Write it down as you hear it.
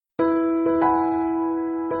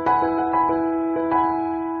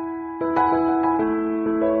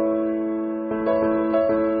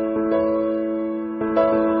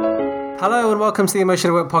Hello and welcome to the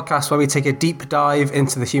Emotion at Work podcast, where we take a deep dive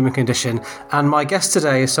into the human condition. And my guest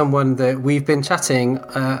today is someone that we've been chatting,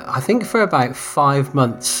 I think for about 5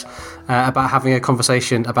 months, about having a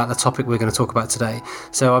conversation about the topic we're going to talk about today.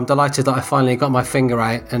 So I'm delighted that I finally got my finger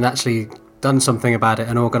out and actually done something about it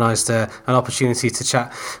and organised an opportunity to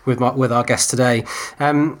chat with our guest today.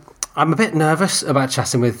 I'm a bit nervous about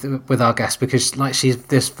chatting with our guest because she's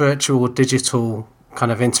this virtual digital kind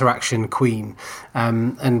of interaction queen,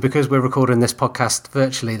 and because we're recording this podcast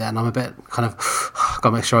virtually, then I'm a bit kind of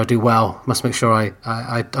gotta make sure I do well, must make sure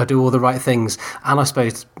I do all the right things. And I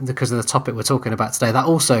suppose because of the topic we're talking about today, that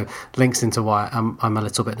also links into why I'm a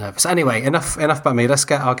little bit nervous. Anyway, enough about me, let's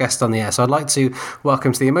get our guest on the air. So I'd like to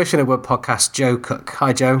welcome to the Emotion at Work podcast Jo Cook.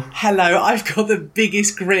 Hi Jo. Hello, I've got the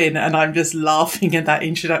biggest grin and I'm just laughing at that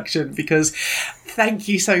introduction because thank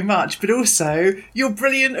you so much, but also you're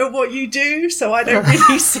brilliant at what you do, so I don't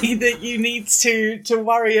really see that you need to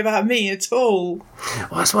worry about me at all.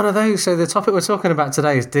 Well, it's one of those. So the topic we're talking about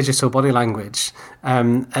today is digital body language,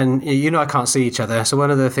 and I can't see each other, so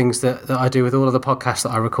one of the things that I do with all of the podcasts that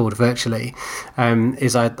I record virtually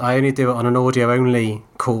is I only do it on an audio only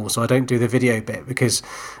call, so I don't do the video bit, because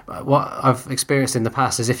what I've experienced in the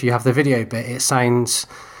past is if you have the video bit, it sounds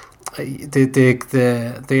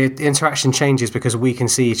the interaction changes because we can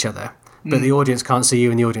see each other, but the audience can't see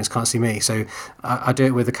you and the audience can't see me. So I do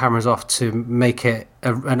it with the cameras off to make it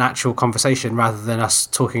an actual conversation rather than us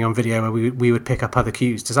talking on video where we would pick up other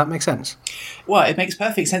cues. Does that make sense? Well, it makes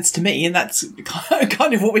perfect sense to me, and that's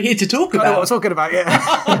kind of what we're here to talk about. What we're talking about,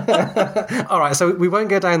 yeah. All right, so we won't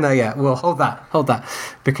go down there yet. We'll hold that,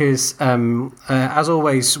 because as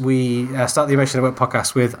always, we start the Emotion at Work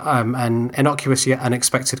podcast with an innocuous yet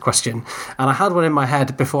unexpected question. And I had one in my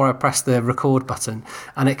head before I pressed the record button,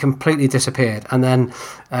 and it completely disappeared. And then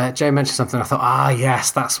Jay mentioned something. I thought, yes,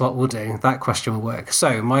 that's what we'll do. That question will work.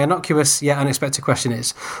 So my innocuous yet unexpected question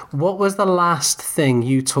is, what was the last thing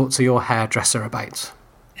you talked to your hairdresser about?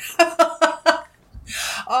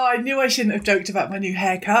 I knew I shouldn't have joked about my new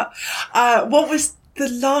haircut. What was the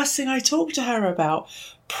last thing I talked to her about?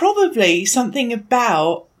 Probably something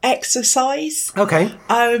about exercise. Okay.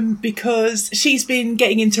 Because she's been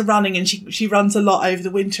getting into running, and she runs a lot over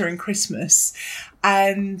the winter and Christmas.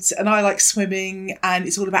 And I like swimming, and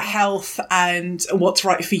it's all about health and what's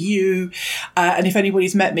right for you. And if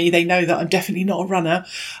anybody's met me, they know that I'm definitely not a runner.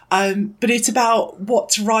 But it's about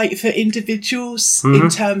what's right for individuals in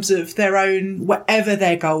terms of their own, whatever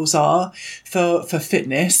their goals are for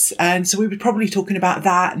fitness. And so we were probably talking about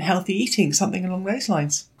that and healthy eating, something along those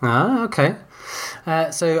lines. Ah, okay.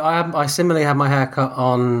 So I similarly had my haircut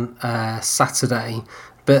on Saturday.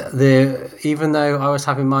 But even though I was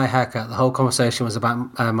having my haircut, the whole conversation was about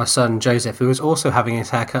my son, Joseph, who was also having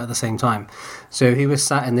his haircut at the same time. So he was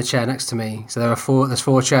sat in the chair next to me. So there's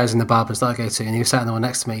 4 chairs in the barbers that I go to, and he was sat in the one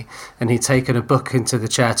next to me, and he'd taken a book into the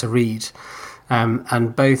chair to read.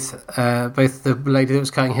 And both the lady that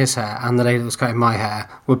was cutting his hair and the lady that was cutting my hair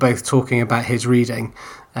were both talking about his reading.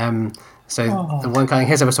 So the one cutting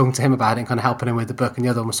his hair was talking to him about it and kind of helping him with the book, and the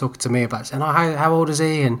other one was talking to me about it, saying, how old is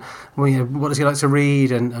he, and what does he like to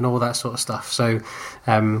read, and all that sort of stuff. So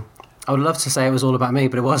I would love to say it was all about me,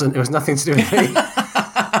 but it wasn't. It was nothing to do with me. What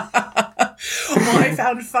I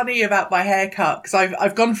found funny about my haircut, because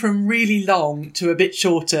I've gone from really long to a bit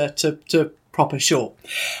shorter to proper short.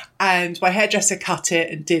 And my hairdresser cut it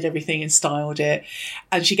and did everything and styled it.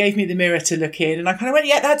 And she gave me the mirror to look in. And I kind of went,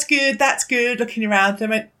 yeah, that's good, looking around.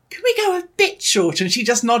 And I went, can we go a bit shorter? And she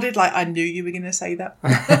just nodded like, I knew you were going to say that.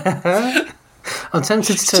 I'm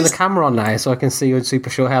tempted to turn the camera on now so I can see your super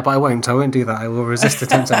short hair, but I won't do that. I will resist the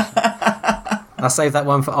temptation. I'll save that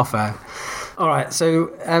one for off air. All right,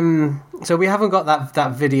 so we haven't got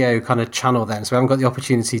that video kind of channel then, so we haven't got the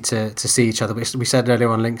opportunity to see each other, which we said earlier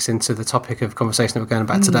on links into the topic of conversation that we're going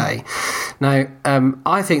about today. Now,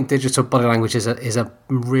 I think digital body language is a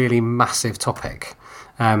really massive topic.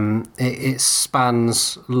 It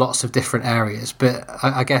spans lots of different areas, but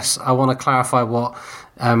I guess I want to clarify what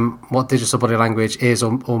digital body language is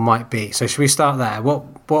or might be. So should we start there? What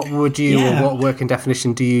would you or what working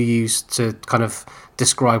definition do you use to kind of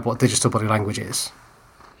describe what digital body language is?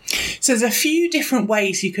 So there's a few different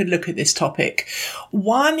ways you could look at this topic.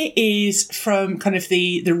 One is from kind of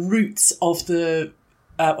the roots of the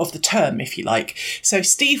term, if you like. So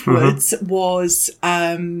Steve Woods was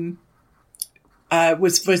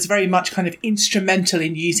was very much kind of instrumental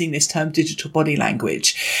in using this term digital body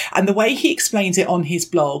language. And the way he explains it on his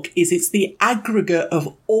blog is it's the aggregate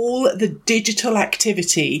of all the digital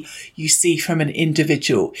activity you see from an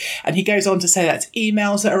individual. And he goes on to say that's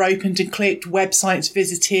emails that are opened and clicked, websites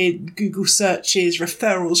visited, Google searches,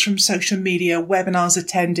 referrals from social media, webinars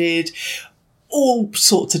attended, all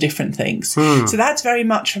sorts of different things. So that's very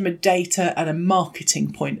much from a data and a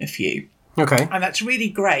marketing point of view. Okay. And that's really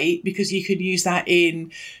great because you can use that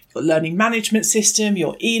in your learning management system,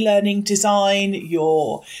 your e-learning design,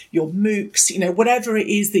 your MOOCs, whatever it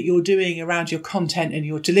is that you're doing around your content and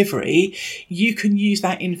your delivery, you can use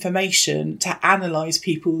that information to analyze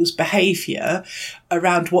people's behavior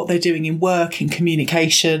around what they're doing in work, in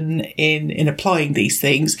communication, in applying these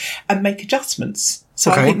things and make adjustments.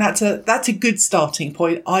 So I think that's a good starting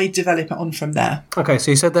point. I develop it on from there. Okay,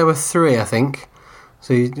 so you said there were 3, I think.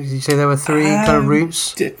 So did you say there were 3 kind of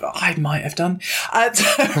routes? I might have done. So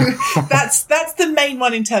that's the main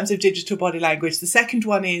one in terms of digital body language. The second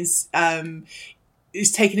one is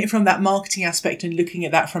taking it from that marketing aspect and looking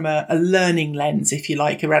at that from a learning lens, if you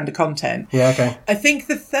like, around the content. Yeah, okay. I think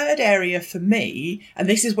the third area for me, and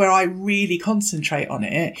this is where I really concentrate on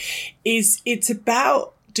it, is it's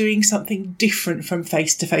about doing something different from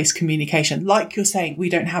face-to-face communication. Like you're saying, we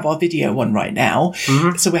don't have our video on right now.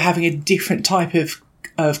 So we're having a different type of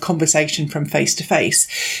conversation from face to face.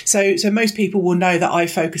 So most people will know that I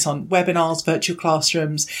focus on webinars, virtual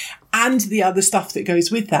classrooms, and the other stuff that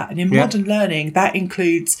goes with that. And in modern learning, that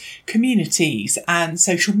includes communities and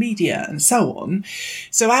social media and so on.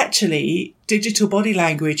 So actually, digital body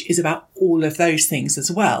language is about all of those things as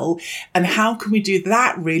well. And how can we do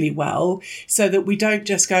that really well so that we don't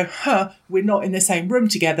just go, we're not in the same room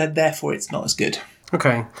together, therefore it's not as good.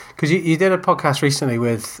 Okay, because you did a podcast recently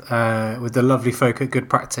with the lovely folk at Good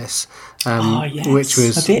Practice, which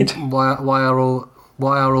was why are all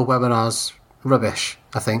webinars rubbish?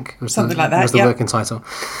 I think was something like that. Was the working title,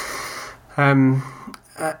 and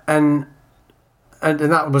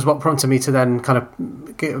that was what prompted me to then kind of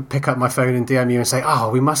pick up my phone and DM you and say,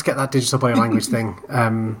 we must get that digital body language thing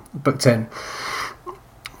booked in,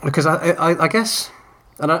 because I guess,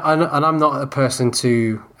 and I'm not a person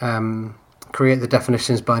to create the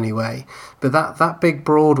definitions by any way, but that big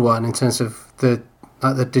broad one in terms of the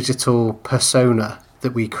digital persona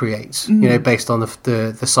that we create, based on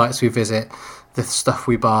the sites we visit, the stuff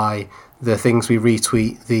we buy, the things we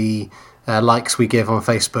retweet, the likes we give on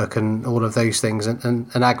Facebook, and all of those things, and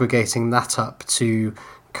aggregating that up to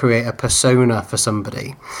create a persona for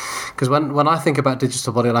somebody. Because when I think about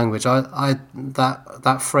digital body language,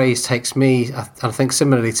 that phrase takes me, I think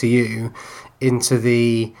similarly to you, into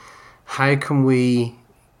the how can we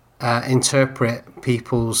interpret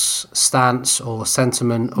people's stance or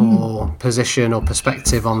sentiment or position or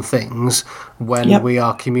perspective on things when we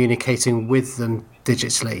are communicating with them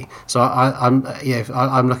digitally. So I'm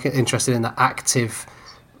interested in the active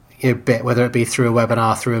bit, whether it be through a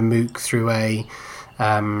webinar, through a MOOC, through a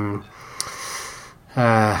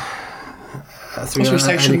through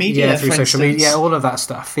social media, through social media, all of that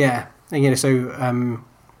stuff. Yeah, and, so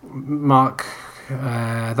Mark.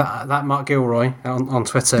 That Mark Gilroy on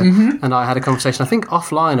Twitter and I had a conversation, I think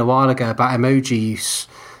offline a while ago, about emoji use,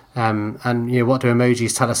 and what do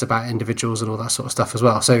emojis tell us about individuals and all that sort of stuff as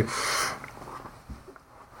well. So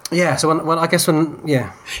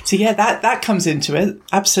that comes into it,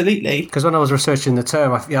 absolutely. Because when I was researching the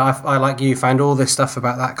term, I like you found all this stuff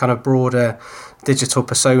about that kind of broader digital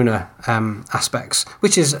persona aspects,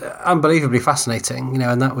 which is unbelievably fascinating,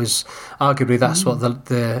 and that was arguably what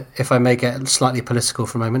the if I may get slightly political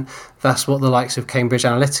for a moment, that's what the likes of Cambridge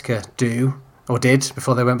Analytica do or did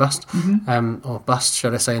before they went bust, or bust,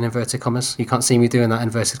 shall I say, in inverted commas. You can't see me doing that,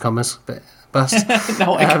 inverted commas, but bust.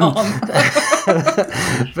 No, I can't.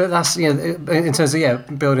 But that's in terms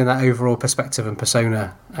of building that overall perspective and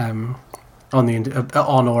persona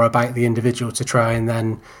on or about the individual, to try and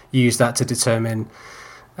then use that to determine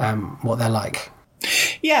what they're like.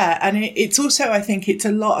 Yeah, and it's also, I think it's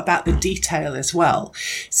a lot about the detail as well.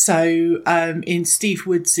 So in Steve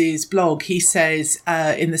Woods' blog, he says,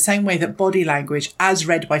 in the same way that body language, as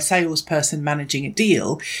read by salesperson managing a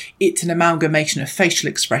deal, it's an amalgamation of facial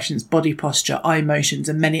expressions, body posture, eye motions,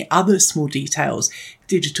 and many other small details.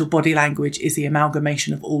 Digital body language is the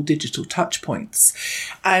amalgamation of all digital touch points.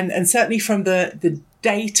 And certainly from the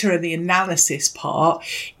data and the analysis part,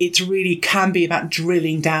 it really can be about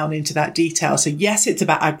drilling down into that detail. So yes, it's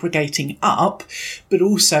about aggregating up, but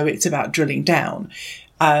also it's about drilling down.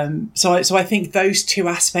 So I think those two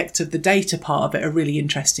aspects of the data part of it are really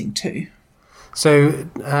interesting too. So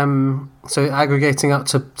aggregating up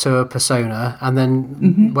to a persona, and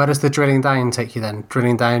then where does the drilling down take you then?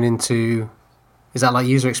 Drilling down into, is that like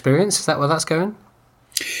user experience? Is that where that's going?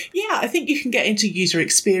 Yeah, I think you can get into user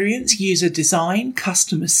experience, user design,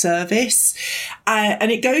 customer service,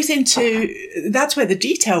 and it goes into, that's where the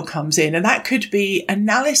detail comes in. And that could be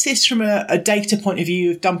analysis from a data point of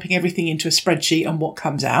view of dumping everything into a spreadsheet and what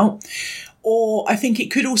comes out. Or I think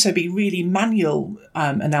it could also be really manual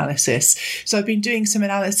analysis. So I've been doing some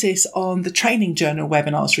analysis on the training journal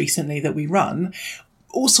webinars recently that we run,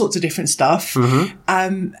 all sorts of different stuff.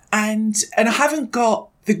 And I haven't got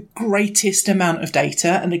the greatest amount of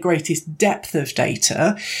data and the greatest depth of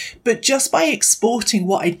data, but just by exporting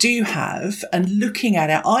what I do have and looking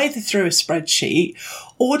at it either through a spreadsheet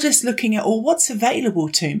or just looking at, what's available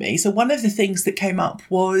to me. So one of the things that came up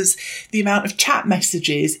was the amount of chat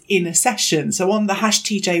messages in a session. So on the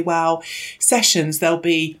 #TJWow sessions, there'll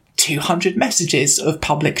be 200 messages of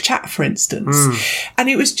public chat, for instance. And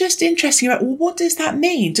it was just interesting about, what does that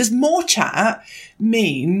mean? Does more chat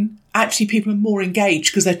mean actually people are more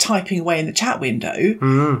engaged because they're typing away in the chat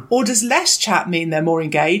window? Or does less chat mean they're more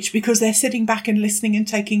engaged because they're sitting back and listening and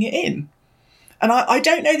taking it in? And I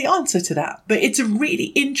don't know the answer to that, but it's a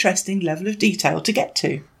really interesting level of detail to get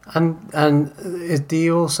to. And do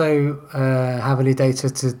you also have any data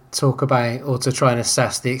to talk about or to try and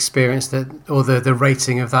assess the experience that, or the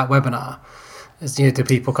rating of that webinar? As do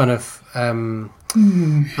people kind of and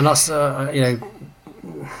that's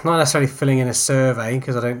not necessarily filling in a survey,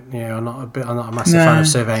 because I don't, I'm not a massive fan of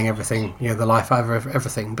surveying everything, the life out of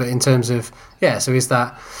everything. But in terms of so is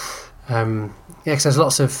that because there's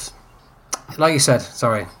lots of, like you said,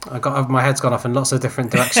 sorry, my head's gone off in lots of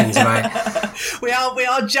different directions about. we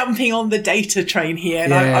are jumping on the data train here,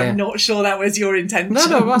 and I'm not sure that was your intention.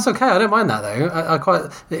 No, that's okay. I don't mind that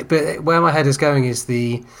though. But where my head is going is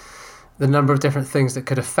the number of different things that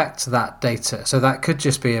could affect that data. So that could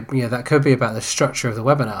just be that could be about the structure of the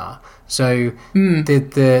webinar. So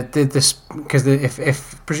did this, because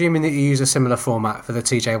if presuming that you use a similar format for the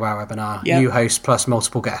TJWow webinar, you host plus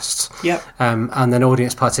multiple guests, and then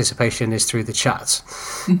audience participation is through the chat.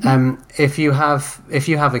 If you have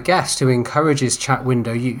a guest who encourages chat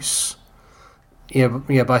window use,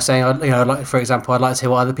 by saying, like, for example, I'd like to hear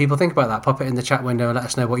what other people think about that. Pop it in the chat window and let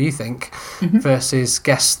us know what you think. Versus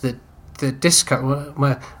guests that discourage,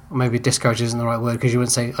 well, maybe discourage isn't the right word, because you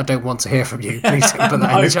wouldn't say, I don't want to hear from you, please put that in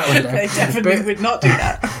the chat window. They definitely would not do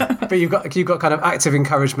that. But you've got kind of active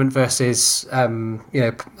encouragement versus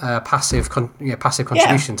passive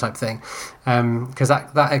contribution type thing, because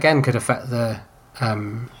that again could affect the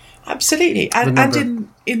absolutely, and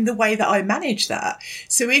in the way that I manage that.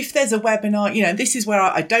 So if there's a webinar, this is where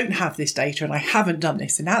I don't have this data and I haven't done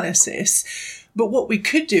this analysis. But what we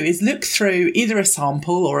could do is look through either a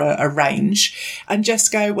sample or a range and just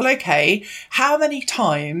go, well, okay, how many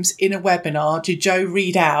times in a webinar did Joe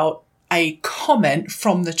read out a comment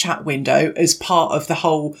from the chat window as part of the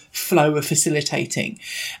whole flow of facilitating?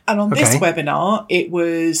 And on this webinar, it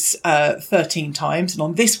was 13 times. And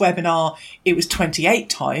on this webinar, it was 28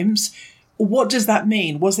 times. What does that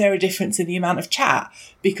mean? Was there a difference in the amount of chat?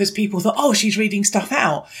 Because people thought, she's reading stuff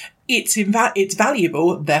out. It's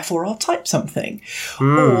valuable, therefore I'll type something.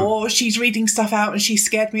 Or she's reading stuff out and she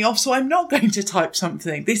scared me off, so I'm not going to type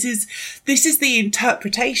something. This is the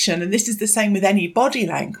interpretation, and this is the same with any body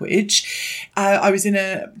language.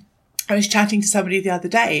 I was chatting to somebody the other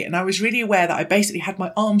day, and I was really aware that I basically had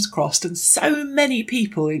my arms crossed, and so many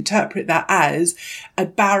people interpret that as a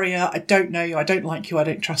barrier. I don't know you, I don't like you, I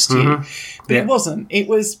don't trust you. But it wasn't. It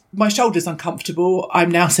was, my shoulder's uncomfortable,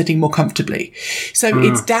 I'm now sitting more comfortably. So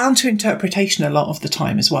it's down to interpretation a lot of the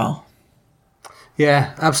time as well.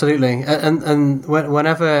 Yeah, absolutely. And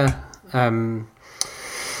whenever in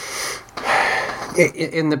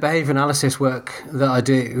the behaviour analysis work that I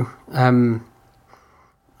do,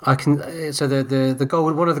 I can, so the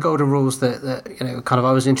gold, one of the golden rules that kind of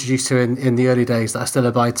I was introduced to in the early days that I still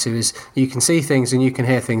abide to is, you can see things and you can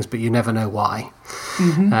hear things, but you never know why.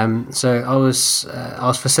 So I was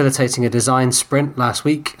facilitating a design sprint last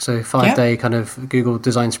week, so 5-day kind of Google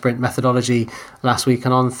design sprint methodology last week,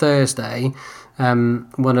 and on Thursday,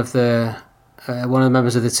 one of the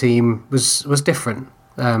members of the team was different.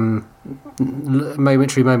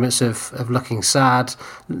 Momentary moments of looking sad,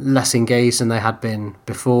 less engaged than they had been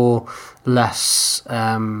before, less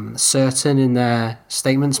certain in their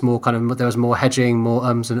statements, more kind of, there was more hedging, more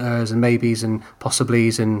ums and ers and maybes and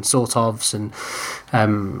possiblies and sort ofs and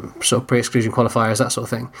sort of pre-exclusion qualifiers, that sort of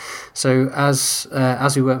thing. So as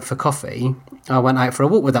we went for coffee, I went out for a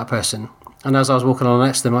walk with that person, and as I was walking along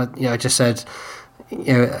next to them, I just said,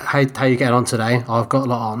 how you getting on today? I've got a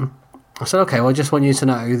lot on. I said, okay, well, I just want you to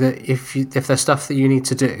know that if there's stuff that you need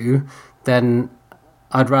to do, then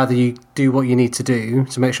I'd rather you do what you need to do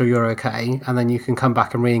to make sure you're okay, and then you can come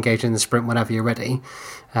back and re-engage in the sprint whenever you're ready.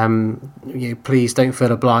 Please don't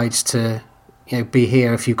feel obliged to be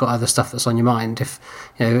here if you've got other stuff that's on your mind. If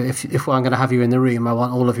I'm going to have you in the room, I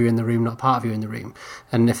want all of you in the room, not part of you in the room.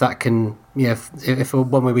 And if that can, if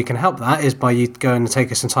one way we can help that is by you going to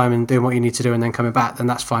take us some time and doing what you need to do and then coming back, then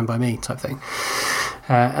that's fine by me, type thing.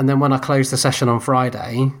 And then when I closed the session on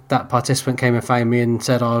Friday, that participant came and found me and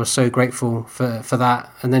said, I was so grateful for that.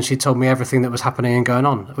 And then she told me everything that was happening and going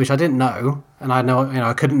on, which I didn't know, and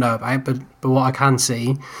I couldn't know about. But what I can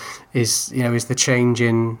see is the change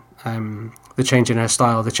in her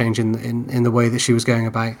style, the change in the way that she was going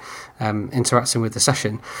about interacting with the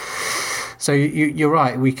session. So you're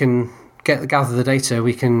right. We can gather the data.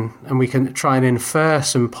 We can try and infer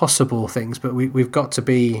some possible things, but we've got to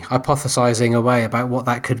be hypothesizing away about what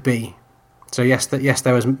that could be. So yes,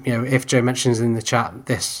 there was. If Joe mentions in the chat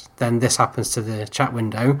this, then this happens to the chat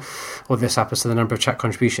window, or this happens to the number of chat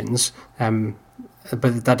contributions.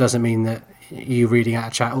 But that doesn't mean that you reading out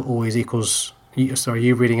a chat always equals.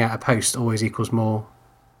 You reading out a post always equals more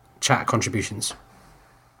chat contributions.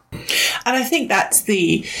 And I think that's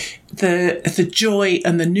the joy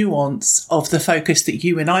and the nuance of the focus that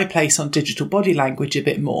you and I place on digital body language a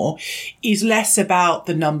bit more, is less about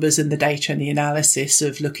the numbers and the data and the analysis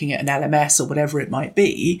of looking at an LMS or whatever it might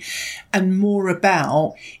be, and more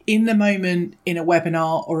about in the moment in a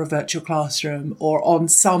webinar or a virtual classroom or on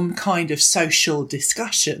some kind of social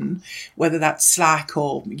discussion, whether that's Slack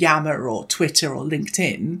or Yammer or Twitter or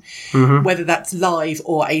LinkedIn, whether that's live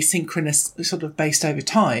or asynchronous sort of based over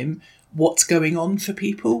time, what's going on for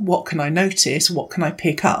people? What can I notice? What can I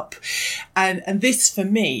pick up? And this for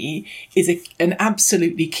me is an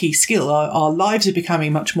absolutely key skill. Our lives are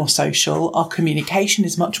becoming much more social. Our communication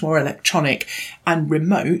is much more electronic and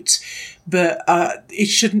remote, but it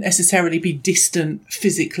shouldn't necessarily be distant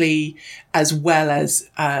physically as well as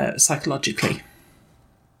psychologically.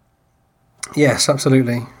 Yes,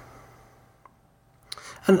 absolutely.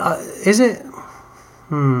 And is it...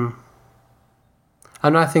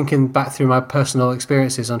 I'm now thinking back through my personal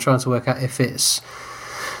experiences. I'm trying to work out if it's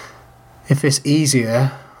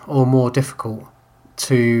easier or more difficult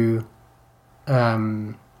to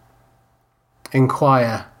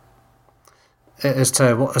inquire as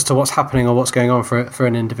to what's happening or what's going on for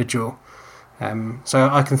an individual. So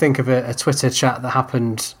I can think of a Twitter chat that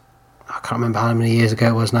happened. I can't remember how many years ago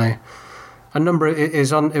it was now. It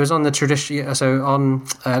was on the tradition. So on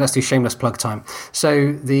let's do shameless plug time.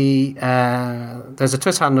 So there's a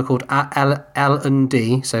Twitter handle called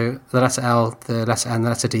L&D. So the letter L, the letter N, the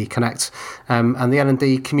letter D connect. And the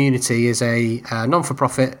L&D community is a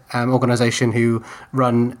non-for-profit organisation who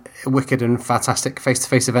run wicked and fantastic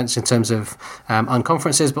face-to-face events in terms of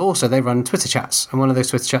unconferences, but also they run Twitter chats. And one of those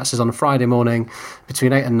Twitter chats is on a Friday morning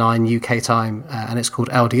between 8 and 9 UK time, and it's called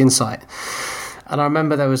LD Insight. And I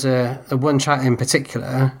remember there was a one chat in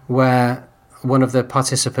particular where one of the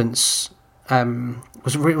participants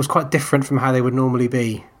was quite different from how they would normally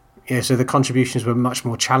be. So the contributions were much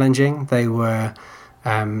more challenging. They were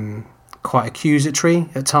quite accusatory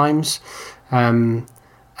at times. And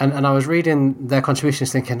I was reading their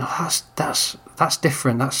contributions thinking, that's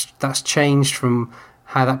different. That's changed from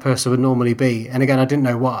how that person would normally be. And again, I didn't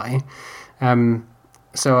know why.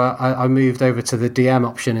 So I moved over to the DM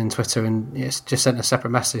option in Twitter and just sent a separate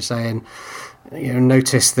message saying,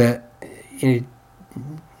 notice that,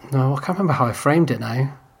 no, I can't remember how I framed it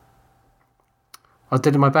now. I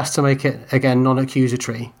did my best to make it, again,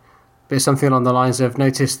 non-accusatory, but it's something along the lines of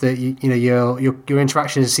notice that, your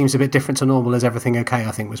interaction seems a bit different to normal. Is everything okay?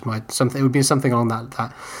 I think was something. It would be something along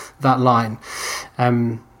that line.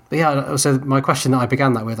 But yeah, so my question that I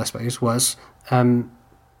began that with, I suppose, was,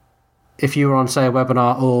 if you were on, say, a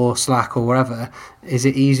webinar or Slack or wherever, is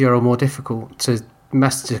it easier or more difficult to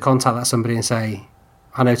contact somebody and say,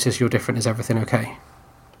 I notice you're different, is everything okay?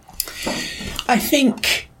 I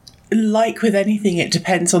think, like with anything, it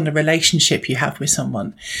depends on the relationship you have with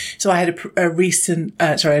someone. So I had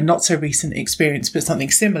a not so recent experience, but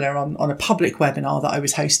something similar on a public webinar that I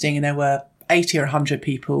was hosting, and there were 80 or 100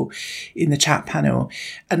 people in the chat panel.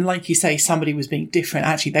 And like you say, somebody was being different.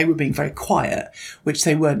 Actually, they were being very quiet, which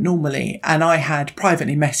they weren't normally. And I had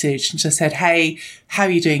privately messaged and just said, hey, how are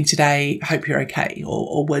you doing today? Hope you're okay.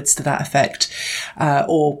 Or words to that effect. I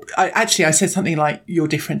said something like, you're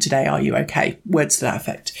different today. Are you okay? Words to that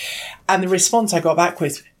effect. And the response I got back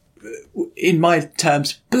was, in my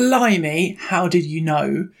terms, blimey, how did you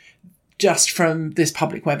know? Just from this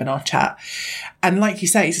public webinar chat. And like you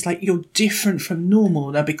say, it's like, you're different from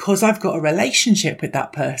normal. Now, because I've got a relationship with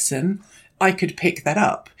that person, I could pick that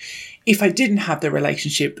up. If I didn't have the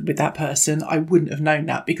relationship with that person, I wouldn't have known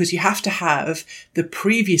that, because you have to have the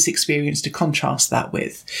previous experience to contrast that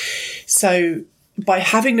with. So by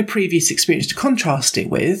having the previous experience to contrast it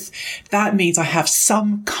with, that means I have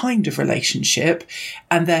some kind of relationship,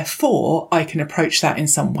 and therefore I can approach that in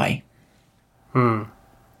some way.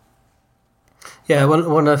 Yeah,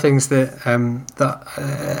 one of the things that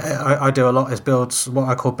I do a lot is build what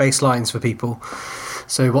I call baselines for people.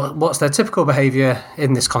 So what's their typical behaviour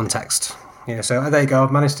in this context? Yeah, so there you go.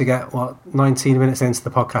 I've managed to get 19 minutes into the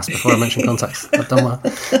podcast before I mentioned context. I've done well.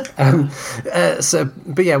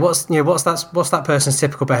 But yeah, what's that person's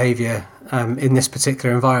typical behaviour in this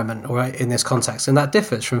particular environment or in this context, and that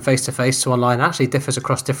differs from face to face to online. Actually, differs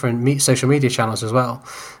across different social media channels as well.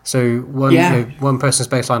 So one person's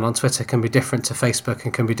baseline on Twitter can be different to Facebook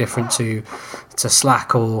and can be different to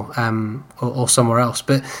Slack or somewhere else.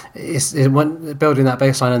 But it's building that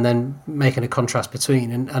baseline and then making a contrast between.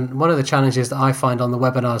 And one of the challenges that I find on the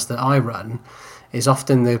webinars that I run is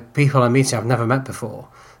often the people I'm meeting I've never met before.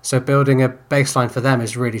 So building a baseline for them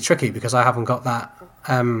is really tricky because I haven't got that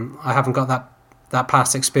that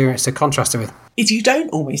past experience to contrast it with. You don't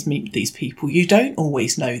always meet these people. You don't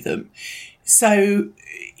always know them. So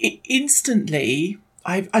instantly,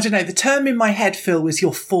 I don't know, the term in my head, Phil, was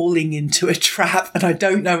you're falling into a trap. And I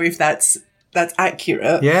don't know if that's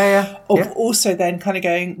accurate. Yeah. Also then kind of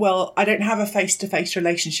going, well, I don't have a face-to-face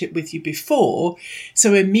relationship with you before,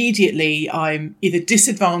 so immediately I'm either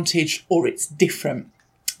disadvantaged or it's different.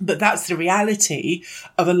 But that's the reality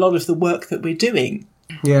of a lot of the work that we're doing.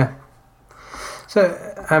 Yeah. So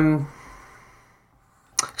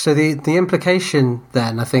the implication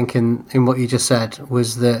then, I think, in what you just said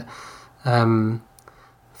was that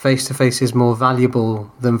face-to-face is more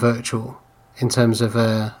valuable than virtual in terms of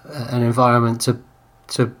an environment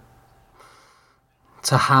to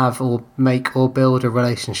have or make or build a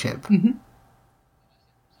relationship. Mm-hmm.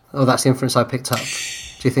 Oh, that's the inference I picked up.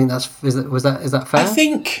 Do you think is that fair? I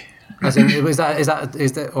think. As in, is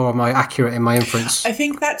that, or am I accurate in my inference? I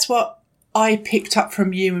think that's what I picked up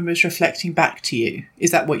from you and was reflecting back to you.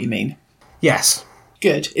 Is that what you mean? Yes.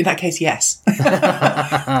 Good. In that case, yes.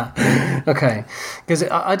 Okay, because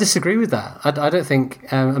I disagree with that. I don't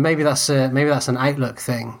think maybe that's an Outlook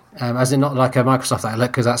thing, as in not like a Microsoft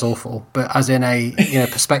Outlook because that's awful, but as in a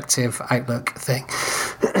perspective Outlook thing,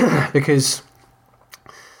 because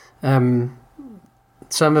some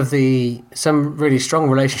really strong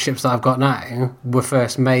relationships that I've got now were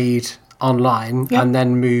first made online and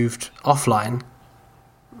then moved offline.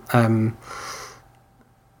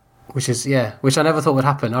 Which I never thought would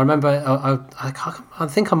happen. I remember, I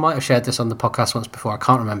think I might have shared this on the podcast once before, I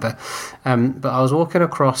can't remember. But I was walking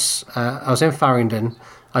across, I was in Farringdon.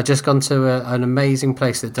 I'd just gone to an amazing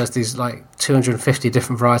place that does these like 250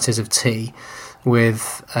 different varieties of tea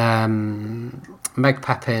with Meg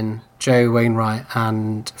Pepin, Joe Wainwright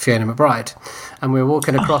and Fiona McBride. And we were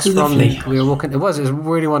walking across it was a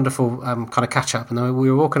really wonderful kind of catch up. And then we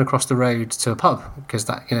were walking across the road to a pub because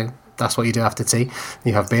that's what you do after tea.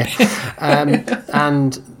 You have beer.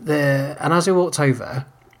 And as we walked over,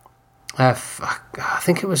 I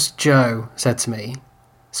think it was Joe said to me,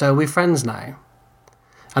 "So are we friends now?"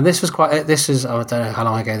 And I don't know how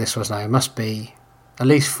long ago this was now. It must be at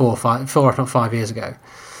least 4 if not 5 years ago.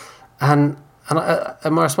 And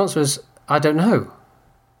my response was, "I don't know.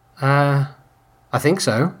 I think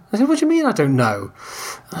so." I said, "What do you mean I don't know?"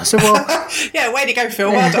 I said, "Well..." Yeah, way to go, Phil.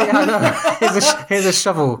 Well done. I know. Here's a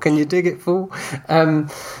shovel. Can you dig it, fool?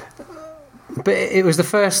 But it was the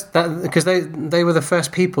first, because they were the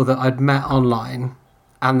first people that I'd met online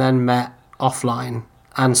and then met offline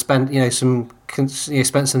and spent some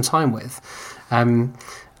time with. And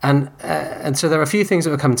so there are a few things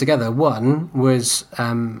that were coming together. One was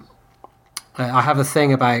I have a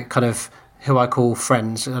thing about kind of who I call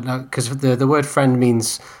friends, because the word friend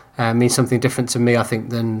means something different to me, I think,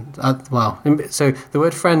 than so the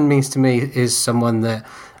word friend means to me is someone that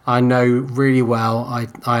I know really well,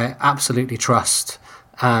 I absolutely trust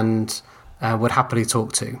and would happily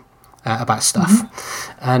talk to about stuff.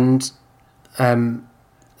 Mm-hmm. And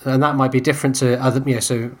that might be different to other,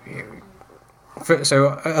 so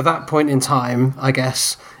at that point in time, I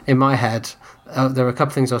guess, in my head, there were a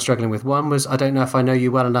couple of things I was struggling with. One was, I don't know if I know you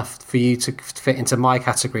well enough for you to fit into my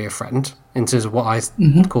category of friend, in terms of what I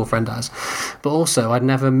call friend as. But also, I'd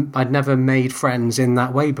never made friends in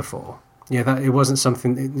that way before. That it wasn't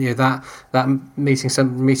something. That meeting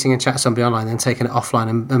and chat somebody online, then taking it offline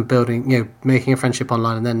and building, making a friendship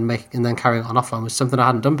online and then carrying it on offline was something I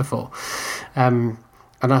hadn't done before.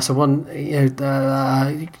 and I said one, and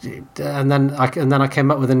then I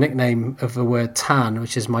came up with a nickname of the word tan,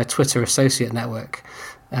 which is my Twitter associate network.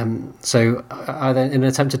 So I then, in an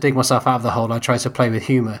attempt to dig myself out of the hole, I tried to play with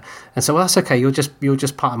humour, and so, well, that's okay. You're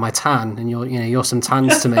just part of my tan, and you're some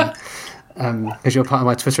tans to me, because you're part of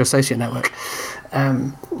my Twitter associate network.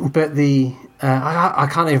 But I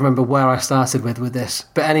can't even remember where I started with this.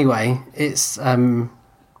 But anyway, it's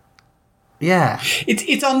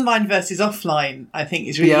It's online versus offline, I think,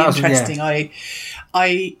 is really interesting.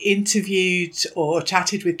 I interviewed or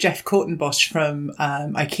chatted with Jeff Kortenbosch from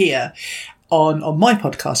IKEA on my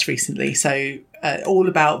podcast recently. So all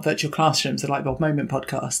about virtual classrooms, the Lightbulb Moment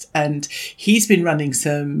podcast. And he's been running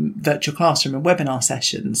some virtual classroom and webinar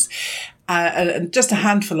sessions, and just a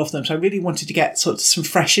handful of them. So I really wanted to get sort of some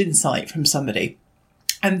fresh insight from somebody.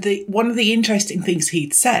 And one of the interesting things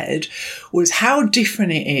he'd said was how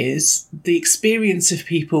different it is, the experience of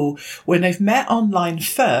people when they've met online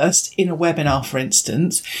first in a webinar, for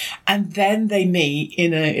instance, and then they meet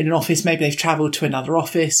in an office. Maybe they've travelled to another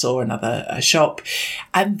office or another shop,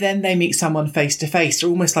 and then they meet someone face to face. They're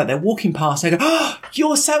almost like they're walking past and they go, "Oh,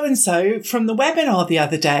 you're so-and-so from the webinar the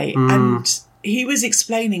other day." And he was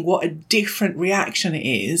explaining what a different reaction it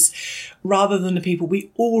is rather than the people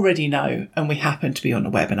we already know and we happen to be on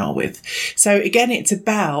a webinar with. So again, it's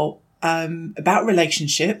about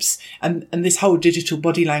relationships and this whole digital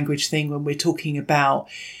body language thing when we're talking about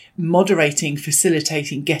moderating,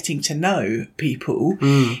 facilitating, getting to know people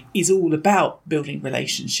is all about building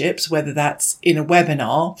relationships, whether that's in a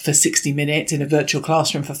webinar for 60 minutes, in a virtual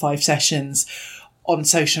classroom for 5 sessions, on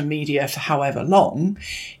social media for however long.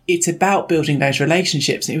 It's about building those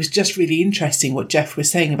relationships. And it was just really interesting what Jeff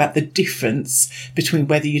was saying about the difference between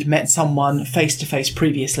whether you'd met someone face to face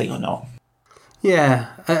previously or not. Yeah,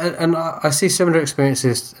 and I see similar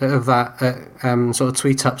experiences of that at sort of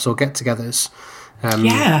tweet-ups or get-togethers.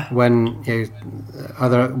 When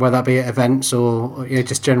either whether that be at events or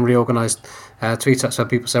just generally organised tweet-ups where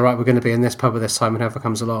people say, right, we're going to be in this pub at this time, and whoever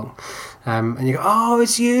comes along, and you go, oh,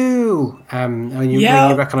 it's you, and when you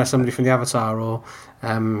recognise somebody from the avatar, or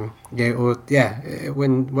when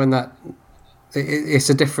that it's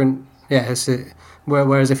a different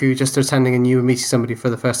whereas if you were just attending and you were meeting somebody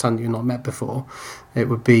for the first time that you've not met before, it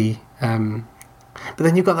would be. But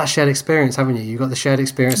then you've got that shared experience, haven't you? You've got the shared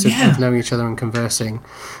experience of knowing each other and conversing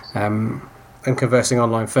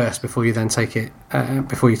online first before you then take it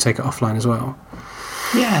offline as well.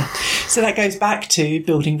 Yeah. So that goes back to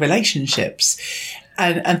building relationships.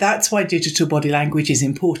 And that's why digital body language is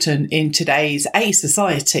important in today's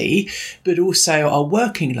society, but also our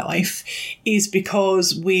working life, is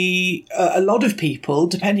because a lot of people,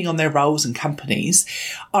 depending on their roles and companies,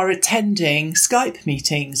 are attending Skype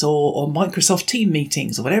meetings or Microsoft Teams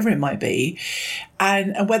meetings or whatever it might be.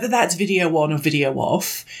 And whether that's video on or video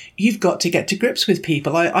off, you've got to get to grips with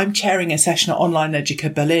people. I'm chairing a session at Online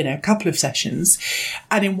Educa Berlin, a couple of sessions.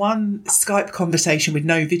 And in one Skype conversation with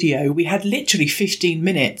no video, we had literally 15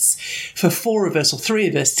 minutes for 4 of us or 3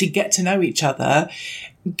 of us to get to know each other,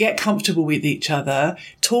 get comfortable with each other,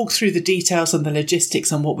 talk through the details and the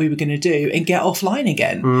logistics on what we were going to do, and get offline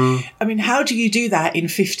again. I mean, how do you do that in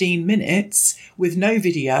 15 minutes with no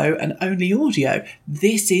video and only audio?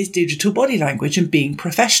 This is digital body language and being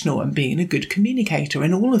professional and being a good communicator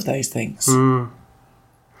and all of those things. And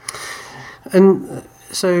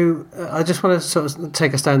so I just want to sort of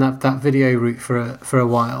take us down that video route for a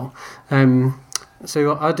while.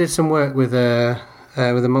 So I did some work with a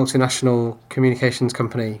multinational communications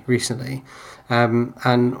company recently,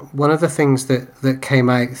 and one of the things that came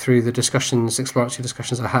out through the exploratory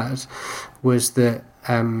discussions I had, was that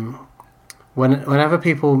whenever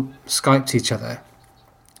people Skyped each other,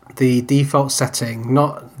 the default setting,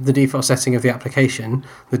 not the default setting of the application,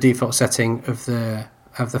 the default setting of the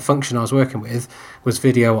function I was working with, was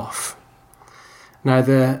video off. Now,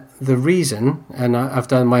 the reason, and I've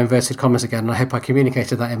done my inverted commas again, and I hope I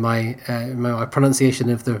communicated that in my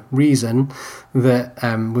pronunciation of the reason that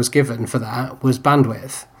was given for that, was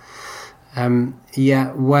bandwidth.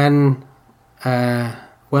 Yet when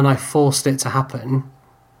I forced it to happen,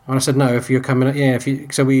 when I said, no, if you're coming,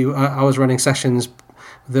 I was running sessions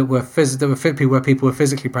that were where people were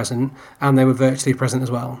physically present and they were virtually present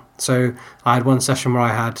as well. So I had one session where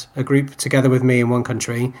I had a group together with me in one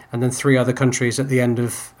country, and then 3 other countries at the end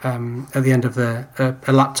of a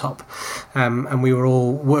laptop, and we were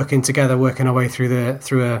all working together, working our way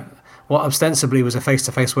through what ostensibly was a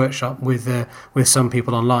face-to-face workshop with some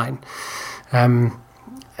people online. And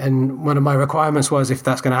one of my requirements was, if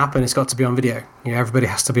that's going to happen, it's got to be on video. Everybody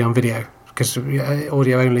has to be on video, because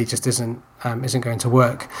audio only just isn't going to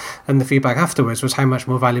work. And the feedback afterwards was how much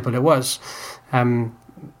more valuable it was.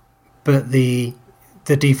 but the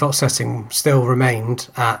default setting still remained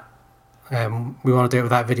at we want to do it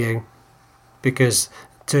without video because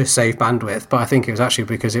to save bandwidth. But I think it was actually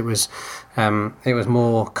because it was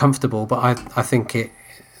more comfortable. But I think it,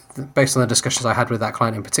 based on the discussions I had with that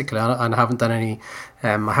client in particular, and I haven't done any,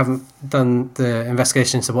 I haven't done the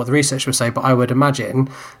investigation into what the research would say, but I would imagine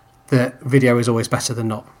that video is always better than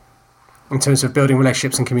not in terms of building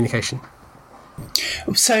relationships and communication.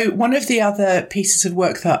 So one of the other pieces of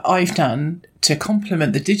work that I've done to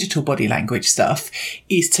complement the digital body language stuff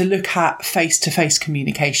is to look at face-to-face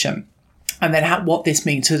communication and then what this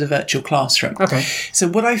means to the virtual classroom. Okay. So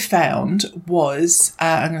what I found was,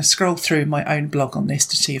 I'm going to scroll through my own blog on this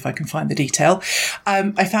to see if I can find the detail.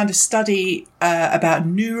 I found a study about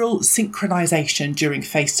neural synchronization during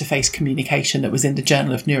face-to-face communication that was in the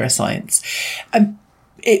Journal of Neuroscience. And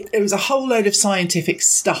it was a whole load of scientific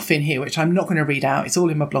stuff in here, which I'm not going to read out. It's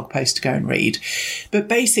all in my blog post to go and read. But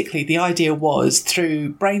basically, the idea was through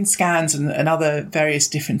brain scans and other various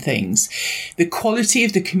different things, the quality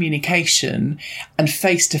of the communication and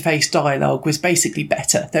face-to-face dialogue was basically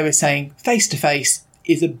better. They were saying face-to-face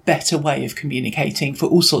is a better way of communicating for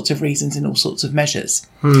all sorts of reasons and all sorts of measures.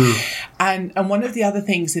 And one of the other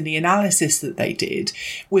things in the analysis that they did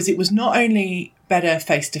was it was not only better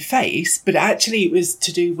face-to-face, but actually it was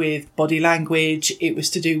to do with body language. It was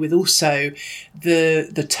to do with also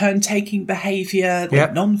the turn-taking behaviour,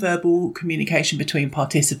 the non-verbal communication between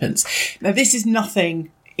participants. Now, this is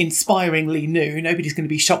nothing inspiringly new. Nobody's going to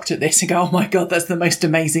be shocked at this and go, oh my God, that's the most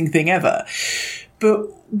amazing thing ever. But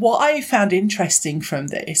what I found interesting from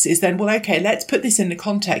this is then, well, okay, let's put this in the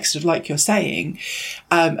context of, like you're saying,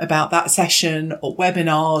 about that session or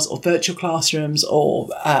webinars or virtual classrooms or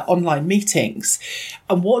online meetings.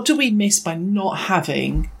 And what do we miss by not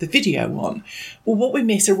having the video on? Well, what we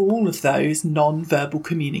miss are all of those non-verbal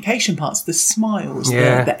communication parts, the smiles,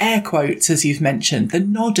 the air quotes, as you've mentioned, the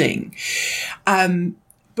nodding.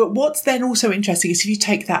 But what's then also interesting is if you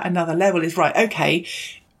take that another level is, right, okay,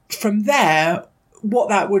 from there, what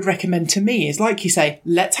that would recommend to me is, like you say,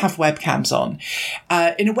 let's have webcams on.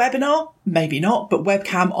 In a webinar, maybe not, but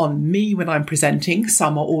webcam on me when I'm presenting,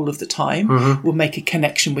 some or all of the time, will make a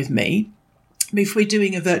connection with me. If we're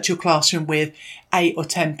doing a virtual classroom with 8 or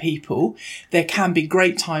 10 people, there can be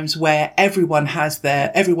great times where everyone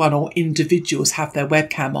or individuals have their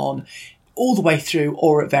webcam on all the way through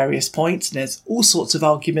or at various points. And there's all sorts of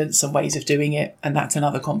arguments and ways of doing it. And that's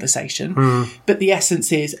another conversation. But the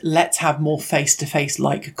essence is, let's have more face-to-face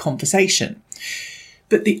like conversation.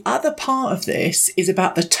 But the other part of this is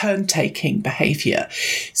about the turn-taking behaviour.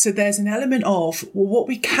 So there's an element of, well, what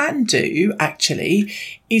we can do actually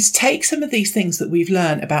is take some of these things that we've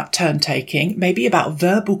learned about turn-taking, maybe about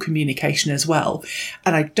verbal communication as well.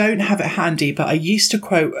 And I don't have it handy, but I used to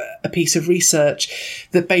quote a piece of research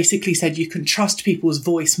that basically said you can trust people's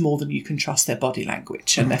voice more than you can trust their body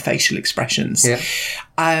language and their facial expressions.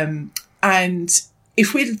 And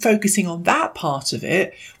if we're focusing on that part of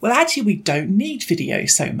it, well, actually, we don't need video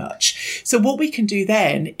so much. So what we can do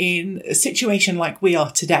then in a situation like we are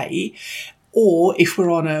today, or if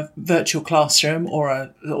we're on a virtual classroom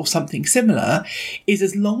or something similar, is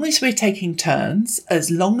as long as we're taking turns,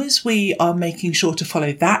 as long as we are making sure to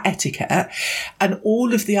follow that etiquette and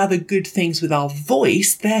all of the other good things with our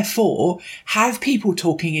voice, therefore, have people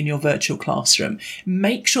talking in your virtual classroom.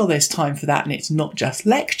 Make sure there's time for that and it's not just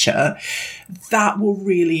lecture. That will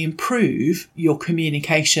really improve your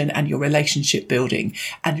communication and your relationship building,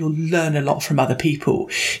 and you'll learn a lot from other people.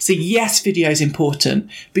 So yes, video is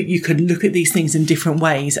important, but you can look at these things in different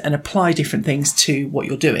ways and apply different things to what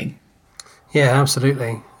you're doing. Yeah,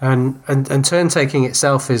 absolutely. And turn taking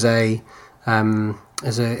itself is a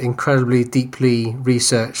incredibly deeply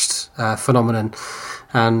researched phenomenon.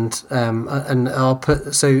 And I'll put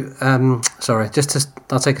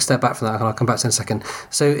I'll take a step back from that and I'll come back to it in a second.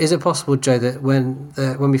 So is it possible, Joe, that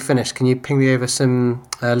when we finish, can you ping me over some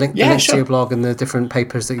links to your blog and the different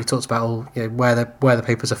papers that you talked about, or where the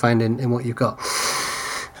papers are found in what you've got?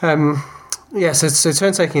 So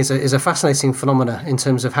turn taking is a fascinating phenomena in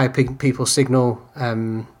terms of how people signal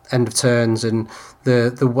end of turns, and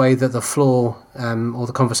the way that the floor or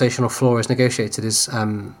the conversational floor is negotiated is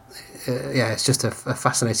it's just a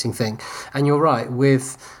fascinating thing. And you're right,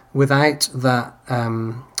 without that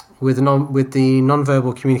with the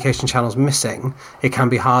non-verbal communication channels missing, it can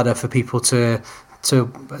be harder for people to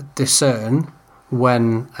discern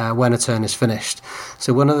when a turn is finished.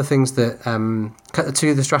 So one of the things that two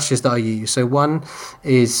of the strategies that I use. So one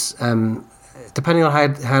is depending on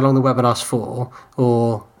how long the webinar's for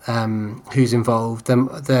or who's involved,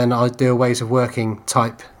 then I'll do a ways of working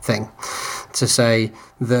type thing to say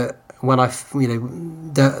that when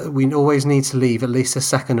that we always need to leave at least a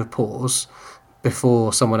second of pause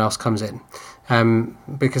before someone else comes in,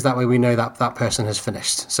 because that way we know that that person has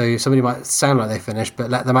finished. So somebody might sound like they finished, but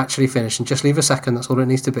let them actually finish and just leave a second. That's all it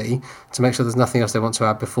needs to be, to make sure there's nothing else they want to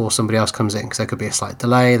add before somebody else comes in, because there could be a slight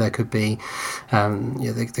delay, there could be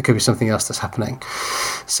there could be something else that's happening.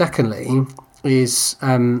 Secondly is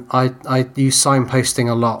I use signposting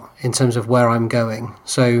a lot in terms of where I'm going.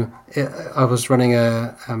 So I was running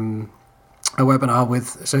a webinar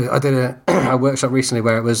with, so I did a workshop recently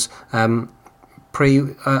where it was on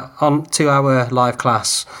 2-hour live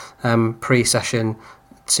class, pre-session,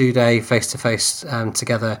 2-day face-to-face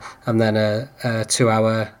together, and then a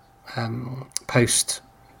 2-hour post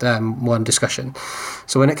one discussion.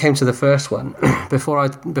 So when it came to the first one, before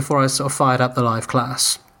I sort of fired up the live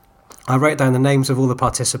class, I wrote down the names of all the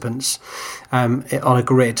participants on a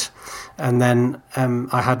grid, and then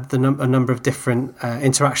I had a number of different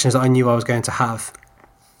interactions that I knew I was going to have.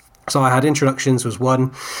 So I had introductions was 1,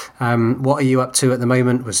 what are you up to at the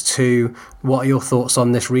moment was 2, what are your thoughts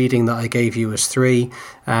on this reading that I gave you was 3,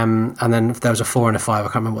 and then there was a 4 and a 5, I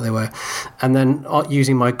can't remember what they were. And then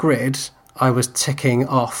using my grid, I was ticking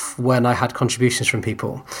off when I had contributions from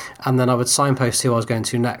people, and then I would signpost who I was going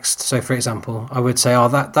to next. So, for example, I would say,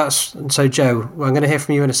 that's so Joe, well, I'm going to hear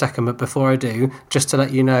from you in a second, but before I do, just to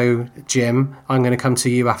let you know, Jim, I'm going to come to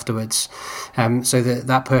you afterwards. So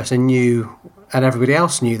that person knew, and everybody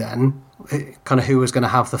else knew then, kind of who was going to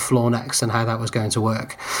have the floor next and how that was going to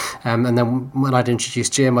work. And then when I'd introduce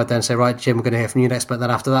Jim, I'd then say, right, Jim, we're going to hear from you next, but then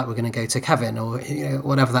after that, we're going to go to Kevin, or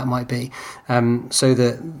whatever that might be. So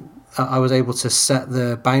that I was able to set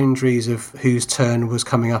the boundaries of whose turn was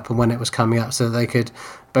coming up and when it was coming up, so that they could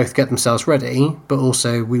both get themselves ready, but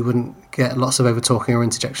also we wouldn't get lots of over talking or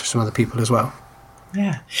interjections from other people as well.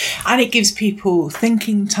 Yeah. And it gives people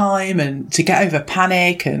thinking time and to get over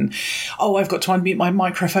panic and, I've got to unmute my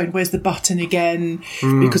microphone, where's the button again?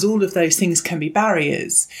 Because all of those things can be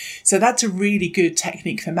barriers. So that's a really good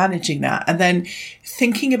technique for managing that. And then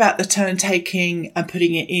thinking about the turn taking and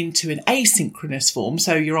putting it into an asynchronous form.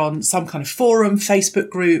 So you're on some kind of forum, Facebook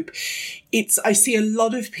group. I see a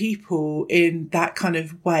lot of people in that kind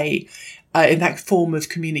of way, in that form of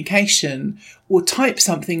communication, will type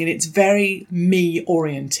something and it's very me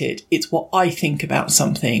oriented. It's what I think about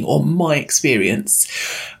something or my experience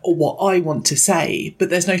or what I want to say, but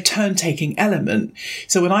there's no turn taking element.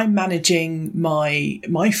 So when I'm managing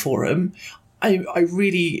my forum, I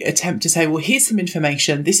really attempt to say, well, here's some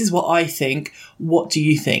information. This is what I think. What do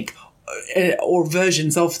you think? Or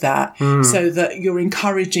versions of that, so that you're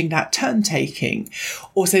encouraging that turn taking,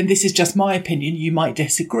 or saying this is just my opinion, you might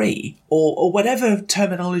disagree, or whatever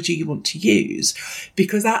terminology you want to use,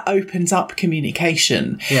 because that opens up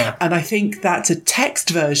communication. Yeah. And I think that's a text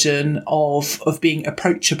version of being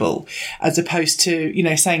approachable, as opposed to,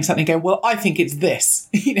 saying something, going, well, I think it's this.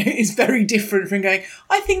 It's very different from going,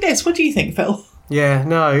 I think this. What do you think, Phil? Yeah,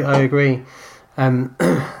 no, I agree.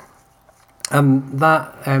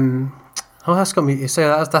 That's got me.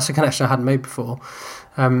 So that's a connection I hadn't made before.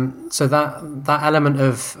 So that element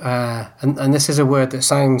of and this is a word that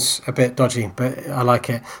sounds a bit dodgy, but I like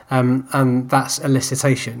it. And that's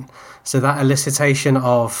elicitation. So that elicitation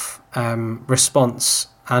of response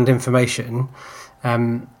and information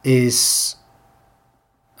is.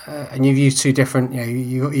 And you've used two different,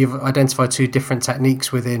 you've identified two different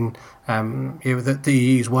techniques within that you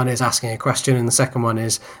use. One is asking a question, and the second one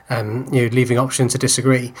is leaving option to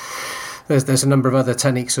disagree. There's a number of other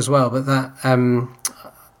techniques as well, but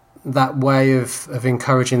that way of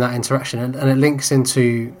encouraging that interaction, and it links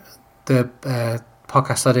into the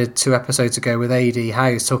podcast I did 2 episodes ago with AD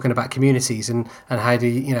House, talking about communities and how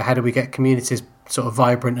do we get communities sort of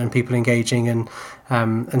vibrant and people engaging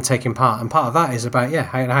and taking part. And part of that is about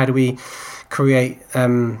how do we create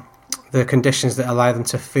the conditions that allow them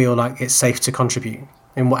to feel like it's safe to contribute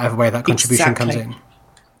in whatever way that contribution comes in.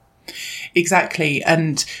 Exactly.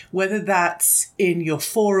 And whether that's in your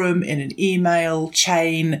forum, in an email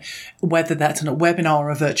chain, whether that's in a webinar or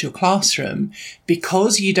a virtual classroom,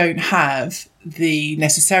 because you don't have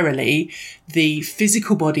necessarily the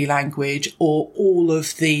physical body language or all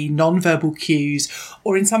of the non-verbal cues,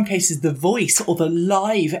 or in some cases the voice or the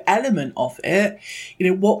live element of it,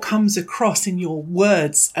 what comes across in your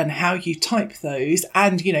words and how you type those,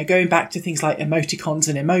 and going back to things like emoticons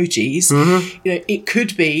and emojis, it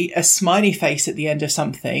could be a smiley face at the end of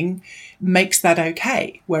something makes that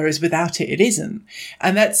okay, whereas without it, it isn't.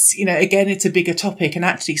 And that's, again, it's a bigger topic. And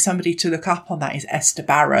actually somebody to look up on that is Esther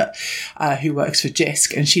Barrett, who works for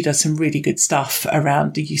JISC, and she does some really good stuff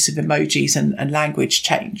around the use of emojis and language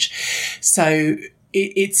change. So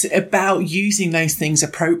it's about using those things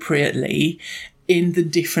appropriately in the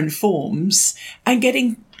different forms and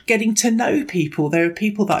getting to know people. There are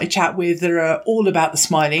people that I chat with that are all about the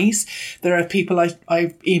smileys. There are people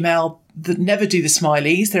I email that never do the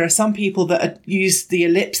smileys. There are some people that use the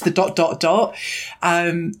ellipse, the ...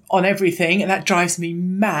 on everything. And that drives me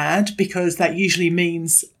mad because that usually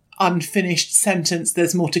means unfinished sentence,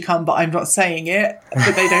 there's more to come, but I'm not saying it,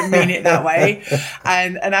 but they don't mean it that way.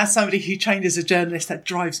 And as somebody who trained as a journalist, that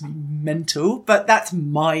drives me mental, but that's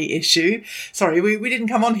my issue. Sorry, we didn't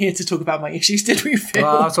come on here to talk about my issues, did we, Phil?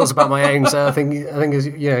 Well, I've talked about my own, so I think as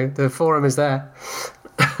the forum is there.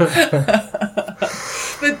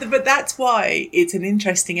 But that's why it's an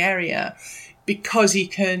interesting area, because you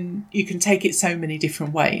can take it so many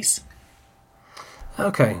different ways.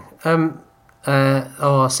 Okay.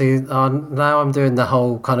 I see. Now I'm doing the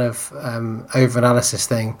whole kind of over-analysis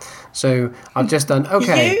thing. So I've just done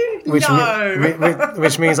okay, which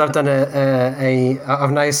means I've done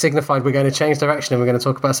I've now signified we're going to change direction and we're going to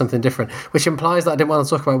talk about something different, which implies that I didn't want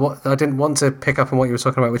to talk about I didn't want to pick up on what you were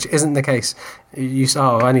talking about, which isn't the case.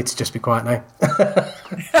 I need to just be quiet now.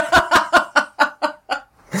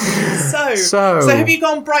 So have you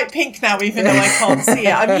gone bright pink now, even though I can't see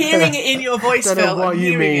it? I'm hearing it in your voice, Phil. Don't know what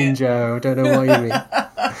you mean, Joe. Don't know what you mean.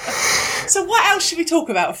 So what else should we talk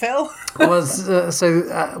about, Phil? Well, one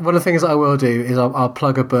of the things I will do is I'll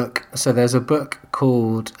plug a book. So there's a book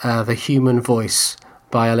called The Human Voice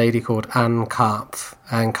by a lady called Anne Karpf.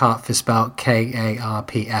 And Karpf is spelled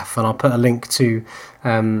Karpf, and I'll put a link to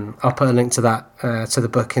that to the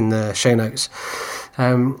book in the show notes.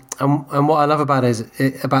 And what I love about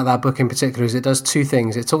about that book in particular is it does two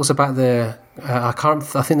things. It talks about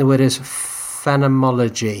I think the word is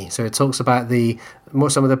phenomenology. So it talks about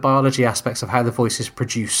some of the biology aspects of how the voice is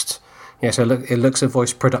produced. So it looks at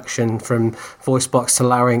voice production, from voice box to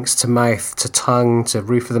larynx to mouth to tongue to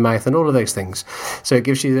roof of the mouth and all of those things. So it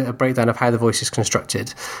gives you a breakdown of how the voice is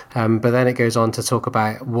constructed. But then it goes on to talk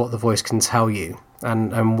about what the voice can tell you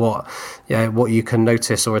and what you can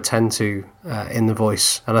notice or attend to in the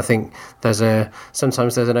voice. And I think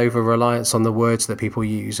sometimes there's an over-reliance on the words that people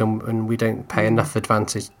use, and we don't pay enough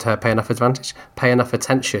attention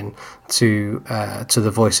to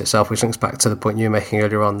the voice itself, which links back to the point you were making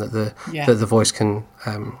earlier on that the voice can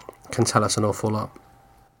tell us an awful lot.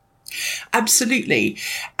 Absolutely.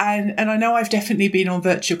 And I know I've definitely been on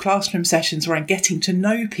virtual classroom sessions where I'm getting to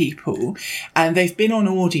know people and they've been on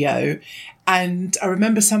audio, and I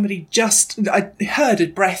remember somebody I heard a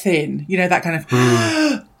breath in, that kind of,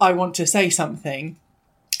 I want to say something,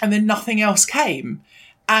 and then nothing else came.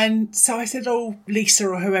 And so I said, Lisa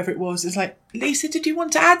or whoever it was like, Lisa, did you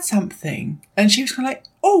want to add something? And she was kind of like,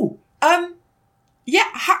 yeah,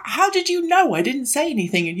 how did you know I didn't say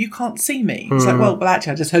anything and you can't see me? It's like, well,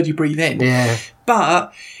 actually, I just heard you breathe in. Yeah.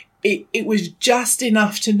 But it was just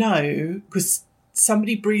enough to know, because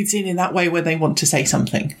somebody breathes in that way when they want to say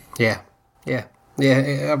something. Yeah.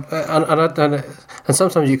 And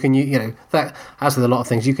sometimes you can, that, as with a lot of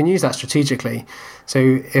things, you can use that strategically. So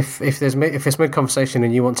if it's mid-conversation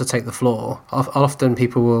and you want to take the floor, often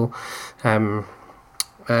people will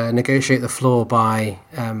negotiate the floor by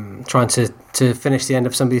trying to finish the end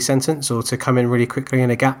of somebody's sentence or to come in really quickly in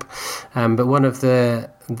a gap. But one of the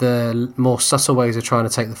more subtle ways of trying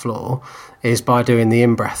to take the floor is by doing the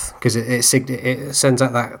in-breath, because it sends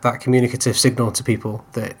out that communicative signal to people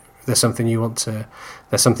that there's something you want to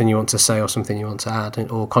say or something you want to add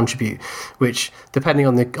or contribute, which, depending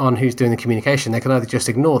on who's doing the communication, they can either just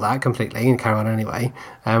ignore that completely and carry on anyway,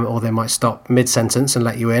 or they might stop mid-sentence and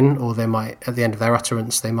let you in, or they might, at the end of their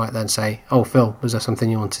utterance, they might then say, oh, Phil, was there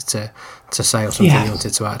something you wanted to say or something you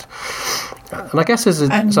wanted to add? And I guess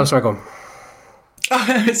sorry, go on.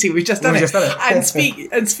 See, we've just done it.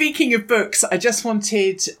 And speaking of books, I just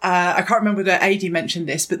wanted, I can't remember whether AD mentioned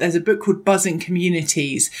this, but there's a book called Buzzing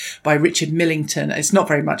Communities by Richard Millington. It's not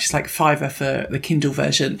very much, it's like $5 for the Kindle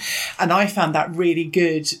version. And I found that really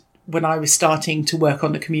good when I was starting to work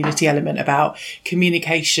on the community element about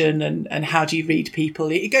communication and how do you read people.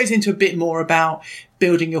 It goes into a bit more about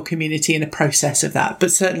building your community and the process of that,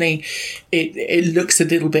 but certainly it looks a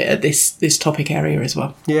little bit at this topic area as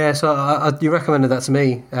well. Yeah, so you recommended that to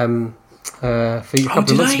me for a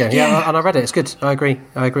couple of months ago. Yeah, and I read it. It's good. I agree.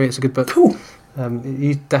 It's a good book. Cool.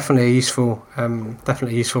 Definitely a useful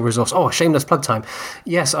resource. Oh, shameless plug time.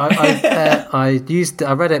 Yes, I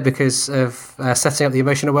read it because of setting up the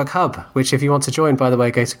Emotion at Work Hub, which if you want to join, by the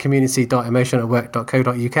way, go to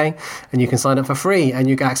community.emotionatwork.co.uk and you can sign up for free and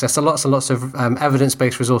you get access to lots and lots of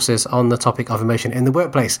evidence-based resources on the topic of emotion in the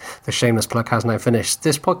workplace. The shameless plug has now finished.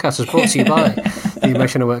 This podcast is brought to you by the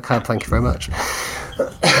Emotion at Work Hub. Thank you very much.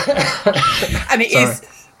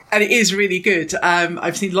 And it is really good.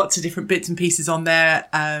 I've seen lots of different bits and pieces on there.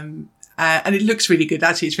 And it looks really good.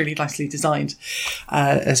 Actually, it's really nicely designed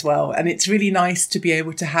as well. And it's really nice to be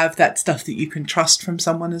able to have that stuff that you can trust from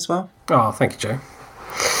someone as well. Oh, thank you, Joe.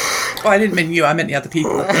 Well, I didn't mean you. I meant the other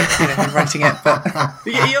people writing it. But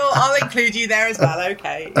I'll include you there as well.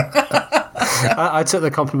 Okay. I took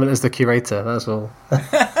the compliment as the curator. That's all.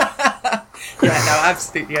 Yeah, no,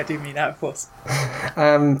 absolutely. I do mean that, of course.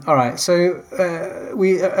 All right. So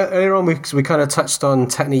we earlier on we kind of touched on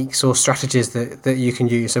techniques or strategies that you can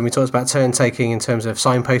use, and we talked about turn taking in terms of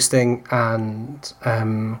signposting and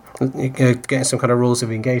getting some kind of rules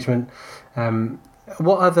of engagement.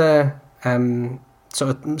 What other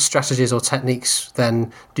sort of strategies or techniques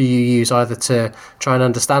then do you use either to try and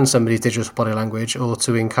understand somebody's digital body language or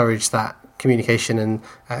to encourage that communication and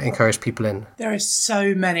encourage people in? There are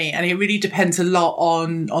so many, and it really depends a lot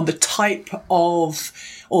on the type of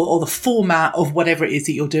or the format of whatever it is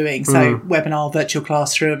that you're doing. So webinar, virtual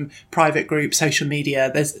classroom, private group, social media,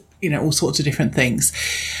 there's all sorts of different things.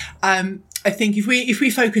 I think if we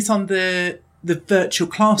focus on the virtual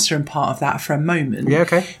classroom part of that for a moment,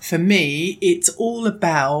 for me it's all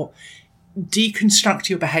about deconstruct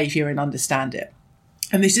your behaviour and understand it.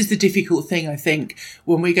 And this is the difficult thing, I think,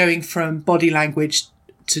 when we're going from body language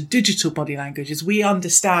to digital body language, is we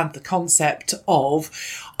understand the concept of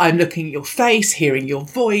I'm looking at your face, hearing your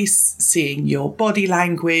voice, seeing your body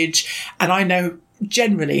language, and I know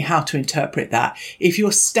generally how to interpret that. If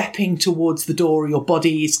you're stepping towards the door or your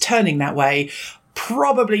body is turning that way,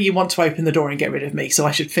 probably you want to open the door and get rid of me, so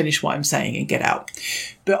I should finish what I'm saying and get out.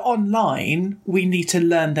 But online, we need to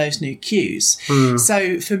learn those new cues.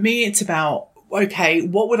 So for me, it's about, okay,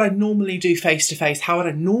 what would I normally do face to face? How would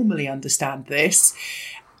I normally understand this?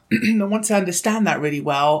 And once I understand that really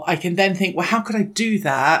well, I can then think, well, how could I do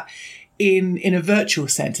that in a virtual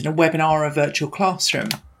sense, in a webinar or a virtual classroom?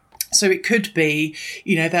 So it could be,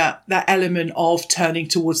 that element of turning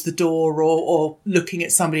towards the door or looking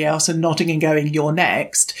at somebody else and nodding and going, you're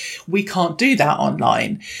next. We can't do that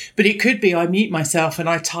online. But it could be I mute myself and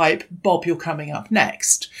I type, Bob, you're coming up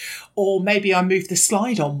next. Or maybe I move the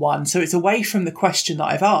slide on one, so it's away from the question that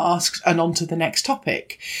I've asked and onto the next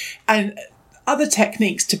topic. And other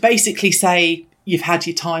techniques to basically say, you've had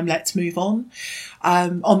your time, let's move on.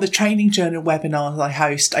 On the Training Journal webinars I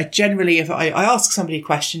host, I generally, if I ask somebody a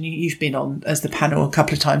question, you've been on as the panel a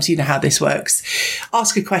couple of times, you know how this works.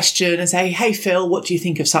 Ask a question and say, hey, Phil, what do you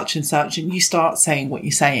think of such and such? And you start saying what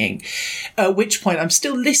you're saying. At which point I'm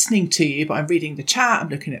still listening to you, but I'm reading the chat, I'm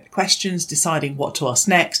looking at the questions, deciding what to ask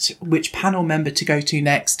next, which panel member to go to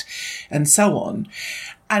next, and so on.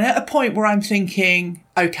 And at a point where I'm thinking,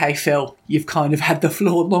 okay, Phil, you've kind of had the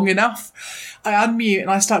floor long enough, I unmute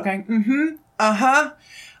and I start going,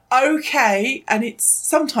 okay. And it's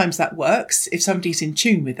sometimes that works if somebody's in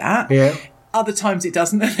tune with that. Yeah. Other times it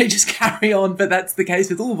doesn't and they just carry on. But that's the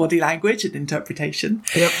case with all body language and interpretation.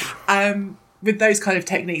 Yep. With those kind of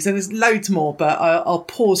techniques. And there's loads more, but I'll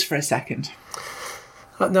pause for a second.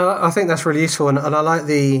 No, I think that's really useful. And I like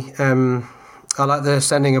the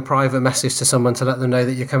sending a private message to someone to let them know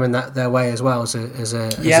that you're coming their way as well as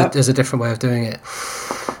a different way of doing it.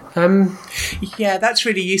 Yeah, that's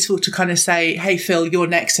really useful to kind of say, hey, Phil, you're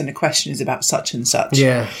next and the question is about such and such.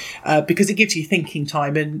 Yeah. Because it gives you thinking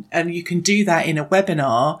time and you can do that in a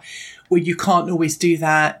webinar where you can't always do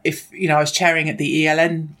that. If, I was chairing at the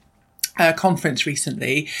ELN conference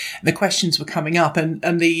recently, and the questions were coming up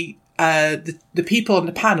and the people on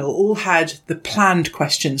the panel all had the planned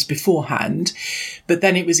questions beforehand, but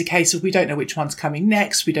then it was a case of we don't know which one's coming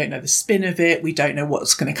next, we don't know the spin of it, we don't know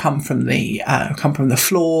what's going to come from the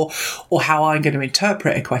floor or how I'm going to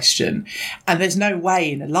interpret a question. And there's no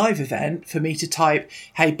way in a live event for me to type,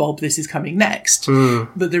 hey Bob, this is coming next,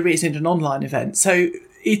 but there is in an online event. So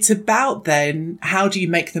it's about then how do you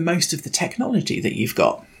make the most of the technology that you've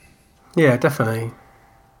got? Yeah, definitely.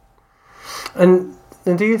 And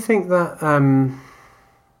do you think that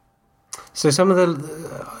so some of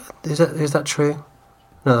the is that true?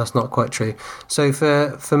 No, that's not quite true. So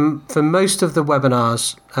for most of the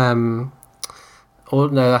webinars, or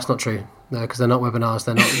no, that's not true. No, because they're not webinars.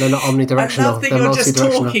 They're not omnidirectional. I love that you're just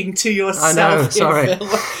talking to yourself. I know. Sorry.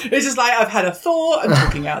 It's just like I've had a thought. I'm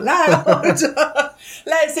talking out loud.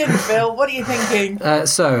 Let us in, Phil. What are you thinking?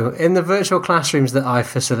 So, in the virtual classrooms that I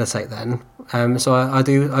facilitate, then, so I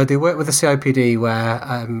do work with the CIPD where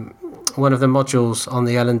one of the modules on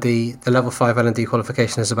the L&D, the level 5 L&D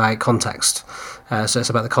qualification, is about context. So it's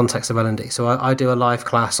about the context of L&D. So I do a live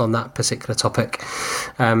class on that particular topic.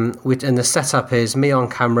 And the setup is me on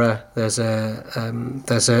camera. There's a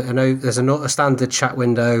standard chat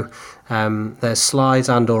window. There's slides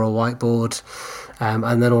and/or a whiteboard.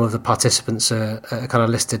 And then all of the participants are kind of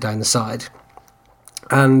listed down the side.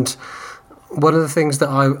 And one of the things that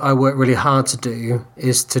I work really hard to do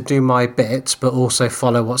is to do my bit, but also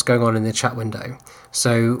follow what's going on in the chat window.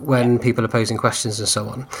 So when people are posing questions and so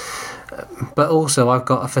on. But also I've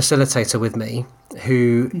got a facilitator with me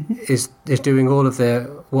who is doing all of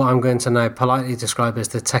what I'm going to now politely describe as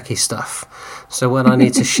the techie stuff. So when I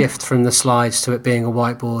need to shift from the slides to it being a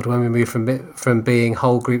whiteboard, when we move from being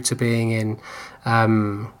whole group to being in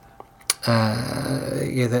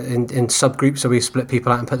subgroups, so we split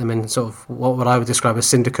people out and put them in sort of what I would describe as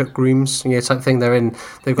syndicate rooms, type thing.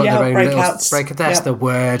 They've got their own breakouts. Little break. That's the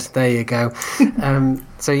word. There you go.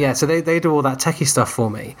 So they do all that techie stuff for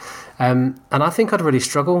me, and I think I'd really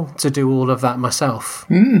struggle to do all of that myself.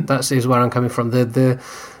 That is where I'm coming from. The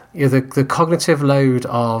cognitive load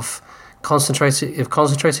of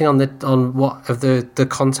concentrating on the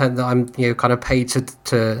content that I'm kind of paid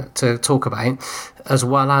to talk about, as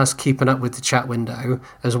well as keeping up with the chat window,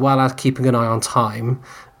 as well as keeping an eye on time,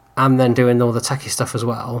 and then doing all the techie stuff as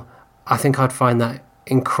well. I think I'd find that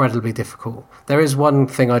incredibly difficult. There is one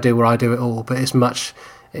thing I do where I do it all, but there's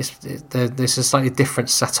a slightly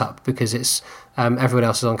different setup because it's everyone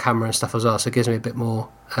else is on camera and stuff as well, so it gives me a bit more.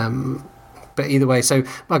 But either way, so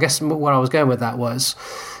I guess where I was going with that was.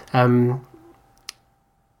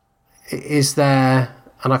 Is there?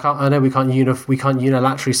 And I know we can't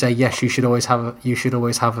unilaterally say yes. You should always have a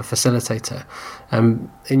facilitator.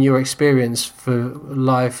 In your experience, for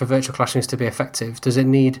virtual classrooms to be effective, does it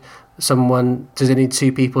need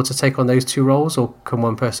two people to take on those two roles, or can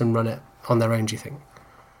one person run it on their own? Do you think?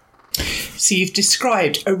 So you've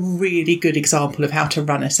described a really good example of how to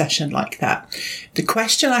run a session like that. The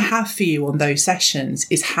question I have for you on those sessions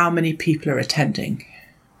is how many people are attending?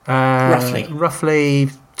 Roughly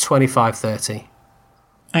 25, 30.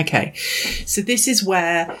 Okay, so this is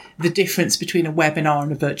where the difference between a webinar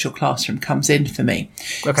and a virtual classroom comes in for me.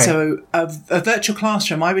 Okay. So a virtual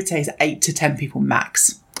classroom, I would say, is 8 to 10 people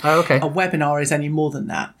max. Oh, okay. A webinar is only more than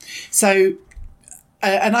that. So,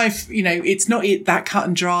 and it's not that cut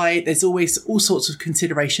and dry. There's always all sorts of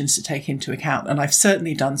considerations to take into account. And I've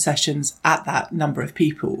certainly done sessions at that number of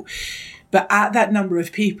people. But at that number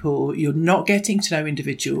of people, you're not getting to know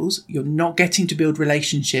individuals, you're not getting to build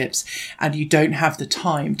relationships, and you don't have the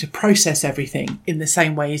time to process everything in the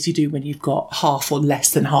same way as you do when you've got half or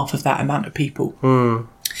less than half of that amount of people.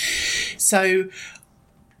 So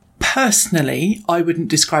personally, I wouldn't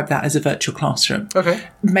describe that as a virtual classroom. Okay.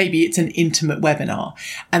 Maybe it's an intimate webinar.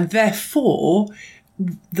 And therefore,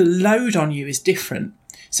 the load on you is different.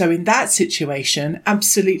 So in that situation,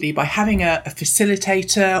 absolutely, by having a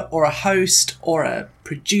facilitator or a host or a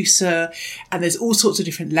producer, and there's all sorts of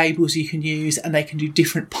different labels you can use, and they can do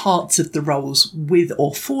different parts of the roles with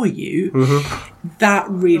or for you, that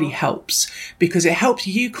really helps, because it helps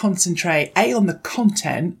you concentrate A, on the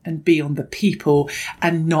content, and B, on the people,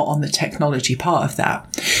 and not on the technology part of that.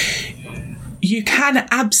 You can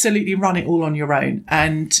absolutely run it all on your own.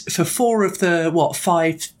 And for 4 of the,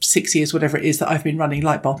 5-6 years, whatever it is that I've been running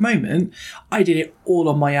Lightbulb Moment, I did it all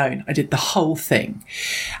on my own. I did the whole thing.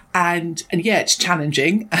 And yeah, it's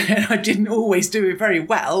challenging, and I didn't always do it very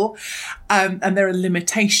well. And there are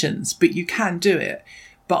limitations, but you can do it.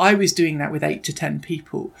 But I was doing that with 8 to 10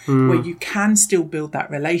 people, where you can still build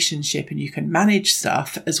that relationship and you can manage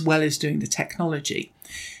stuff as well as doing the technology.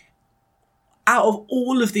 Out of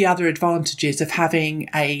all of the other advantages of having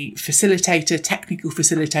a facilitator, technical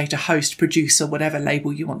facilitator, host, producer, whatever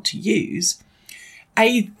label you want to use,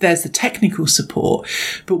 A, there's the technical support.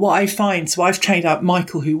 But what I find, so I've trained up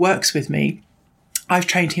Michael, who works with me. I've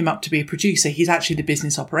trained him up to be a producer. He's actually the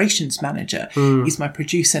business operations manager. He's my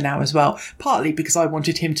producer now as well, partly because I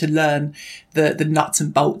wanted him to learn the nuts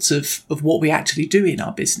and bolts of what we actually do in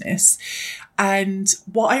our business. And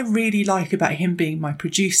what I really like about him being my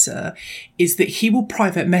producer is that he will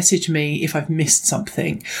private message me if I've missed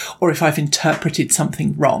something, or if I've interpreted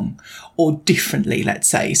something wrong or differently, let's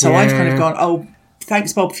say. So I've kind of gone, oh,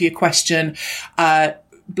 thanks, Bob, for your question.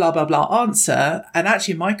 Blah, blah, blah answer. And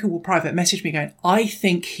actually, Michael will private message me going, I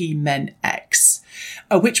think he meant X.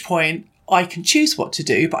 At which point, I can choose what to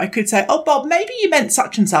do, but I could say, oh, Bob, maybe you meant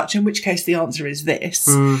such and such, in which case the answer is this,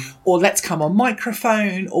 or let's come on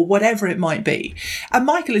microphone, or whatever it might be. And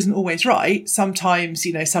Michael isn't always right. Sometimes,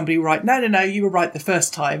 somebody will write, no, you were right the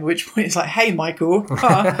first time, at which point it's like, hey, Michael,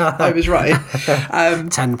 I was right.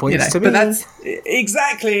 10 points to me. But that's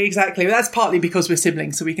exactly. But that's partly because we're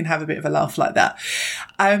siblings, so we can have a bit of a laugh like that.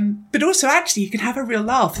 But also, actually, you can have a real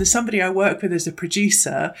laugh. There's somebody I work with as a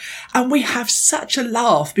producer, and we have such a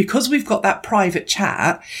laugh because we've got that private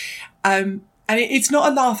chat. And it's not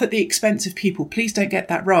a laugh at the expense of people. Please don't get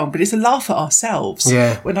that wrong. But it's a laugh at ourselves.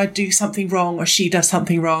 Yeah. When I do something wrong or she does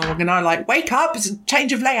something wrong and I like, wake up, it's a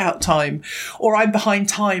change of layout time. Or I'm behind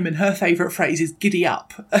time and her favourite phrase is giddy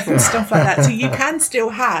up and stuff like that. So you can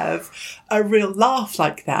still have a real laugh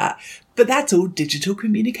like that. But that's all digital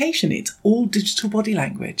communication. It's all digital body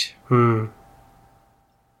language. So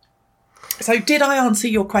did I answer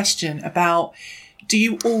your question about, do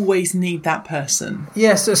you always need that person?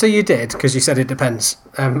 Yes, so you did, because you said it depends.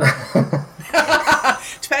 Depends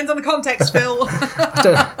on the context, Phil.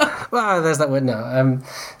 Well, there's that word now.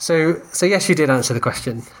 So yes, you did answer the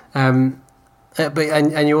question.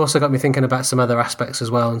 But you also got me thinking about some other aspects as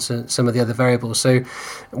well, and some of the other variables. So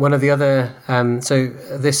one of the other, so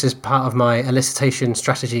this is part of my elicitation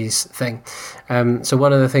strategies thing. So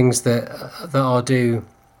one of the things that I'll do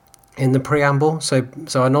in the preamble, so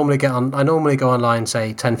I normally go online,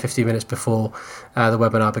 say 10-15 minutes before the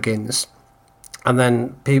webinar begins, and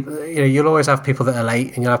then people, you'll always have people that are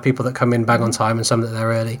late, and you'll have people that come in bang on time, and some that are there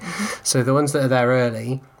early. So the ones that are there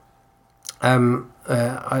early,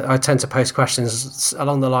 I tend to post questions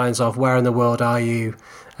along the lines of, where in the world are you,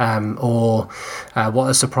 or what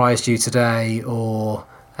has surprised you today, or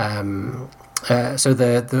so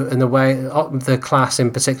the class in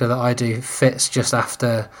particular that I do fits just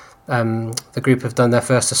after the group have done their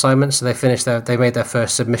first assignment, so they made their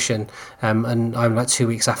first submission, and I'm like 2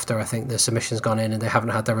 weeks after I think the submission's gone in and they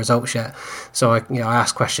haven't had their results yet. So I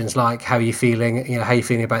ask questions like, how are you feeling? How are you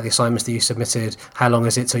feeling about the assignments that you submitted? How long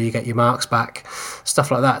is it till you get your marks back? Stuff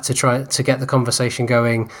like that, to try to get the conversation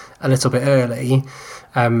going a little bit early.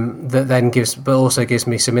 That then also gives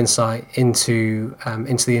me some insight into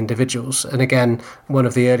the individuals. And again, one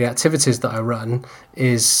of the early activities that I run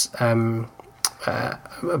is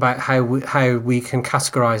about how we can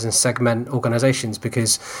categorize and segment organizations,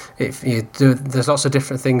 because there's lots of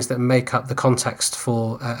different things that make up the context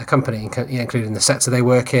for a company, including the sector they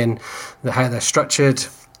work in, how they're structured,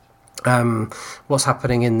 what's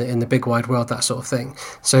happening in the big wide world, that sort of thing.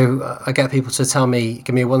 So I get people to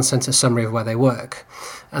give me a one sentence summary of where they work,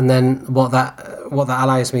 and then what that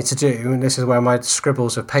allows me to do, and this is where my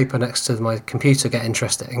scribbles of paper next to my computer get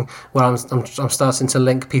interesting, where I'm starting to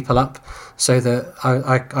link people up, so that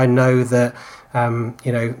I know that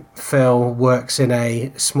Phil works in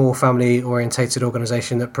a small family orientated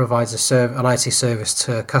organization that provides an IT service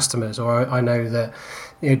to customers, or I know that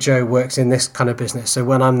Joe works in this kind of business. So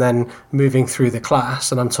when I'm then moving through the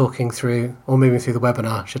class and I'm talking through, or moving through the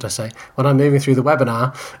webinar, should I say, when I'm moving through the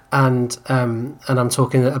webinar and I'm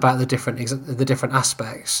talking about the different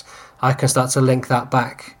aspects, I can start to link that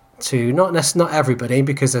back to not everybody,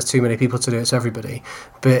 because there's too many people to do it to everybody,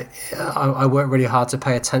 but I work really hard to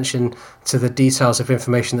pay attention to the details of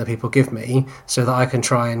information that people give me, so that I can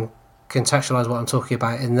try and contextualize what I'm talking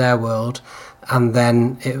about in their world, and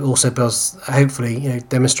then it also hopefully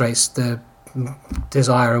demonstrates the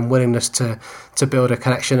desire and willingness to build a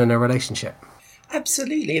connection and a relationship.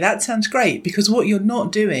 Absolutely, that sounds great, because what you're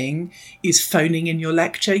not doing is phoning in your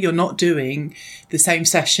lecture. You're not doing the same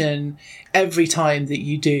session every time that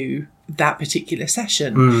you do that particular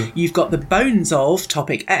session. You've got the bones of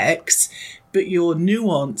topic X, but your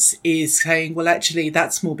nuance is saying, well, actually,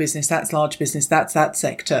 that's small business, that's large business, that's that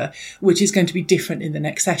sector, which is going to be different in the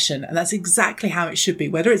next session. And that's exactly how it should be.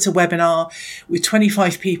 Whether it's a webinar with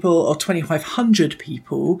 25 people or 2,500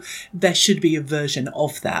 people, there should be a version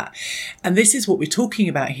of that. And this is what we're talking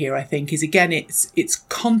about here, I think, is, again, it's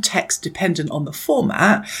context dependent on the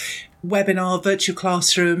format. Webinar, virtual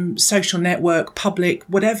classroom, social network, public,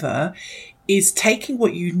 whatever, is taking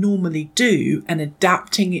what you normally do and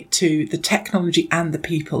adapting it to the technology and the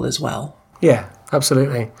people as well. Yeah,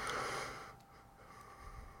 absolutely.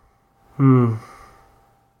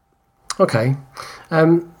 Okay.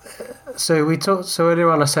 So we talked. So earlier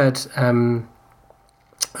on, I said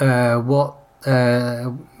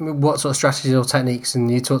what sort of strategies or techniques,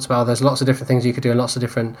 and you talked about there's lots of different things you could do in lots of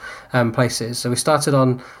different places. So we started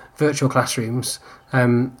on virtual classrooms,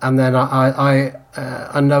 and then I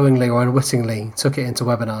unknowingly or unwittingly took it into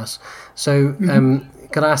webinars. So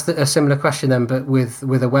can I ask a similar question then, but with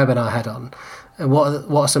a webinar head on?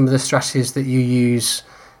 What are some of the strategies that you use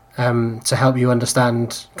to help you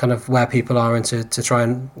understand kind of where people are and to try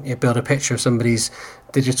and build a picture of somebody's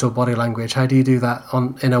digital body language? How do you do that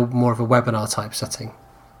in a more of a webinar type setting?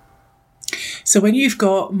 So when you've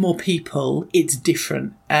got more people, it's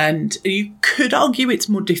different. And you could argue it's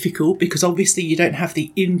more difficult because obviously you don't have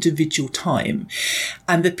the individual time.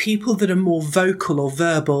 And the people that are more vocal or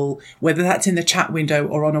verbal, whether that's in the chat window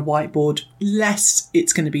or on a whiteboard, less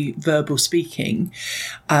it's going to be verbal speaking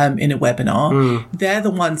in a webinar. They're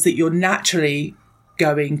the ones that you're naturally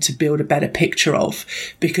going to build a better picture of,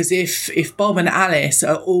 because if Bob and Alice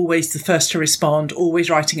are always the first to respond, always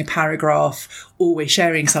writing a paragraph, always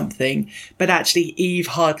sharing something, but actually Eve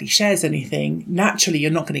hardly shares anything, naturally you're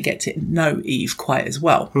not going to get to know Eve quite as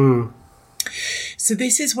well. So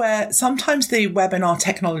this is where sometimes the webinar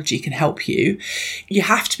technology can help you. You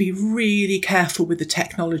have to be really careful with the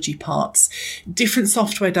technology parts. Different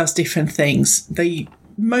software does different things.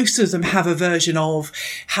 Most of them have a version of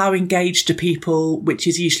how engaged are people, which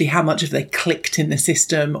is usually how much have they clicked in the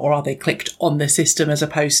system, or are they clicked on the system as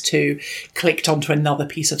opposed to clicked onto another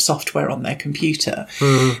piece of software on their computer.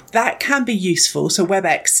 That can be useful. So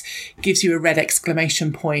WebEx gives you a red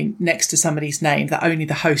exclamation point next to somebody's name that only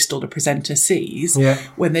the host or the presenter sees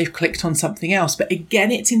when they've clicked on something else. But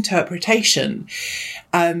again, it's interpretation.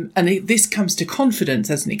 And this comes to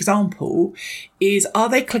confidence as an example, is are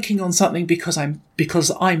they clicking on something because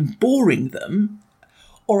I'm boring them,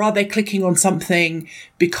 or are they clicking on something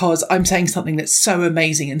because I'm saying something that's so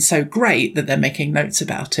amazing and so great that they're making notes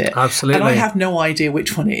about it? Absolutely. And I have no idea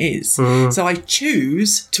which one it is. So I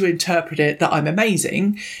choose to interpret it that I'm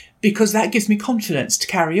amazing because that gives me confidence to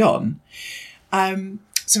carry on.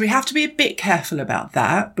 So we have to be a bit careful about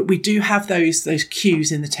that, but we do have those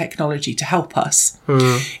cues in the technology to help us.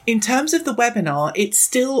 In terms of the webinar, it's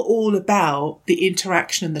still all about the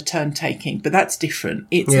interaction and the turn taking, but that's different.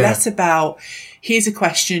 It's less about, here's a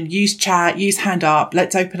question, use chat, use hand up,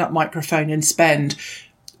 let's open up microphone and spend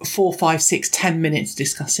 4, 5, 6, 10 minutes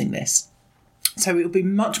discussing this. So it will be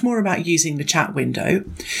much more about using the chat window,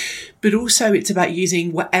 but also it's about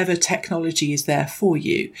using whatever technology is there for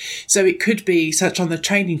you. So it could be, such on the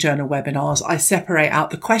Training Journal webinars, I separate out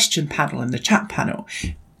the question panel and the chat panel.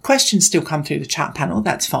 Questions still come through the chat panel,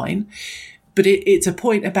 that's fine. But it's a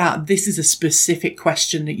point about this is a specific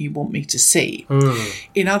question that you want me to see.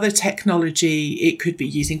 In other technology, it could be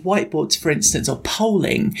using whiteboards, for instance, or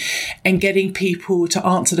polling and getting people to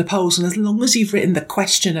answer the polls. And as long as you've written the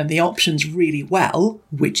question and the options really well,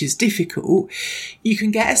 which is difficult, you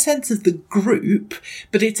can get a sense of the group,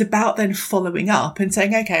 but it's about then following up and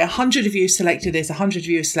saying, okay, 100 of you selected this, 100 of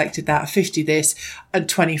you have selected that, 50 this, and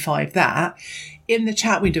 25 that. In the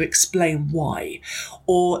chat window, explain why.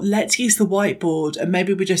 Or let's use the whiteboard and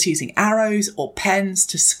maybe we're just using arrows or pens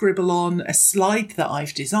to scribble on a slide that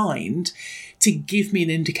I've designed to give me an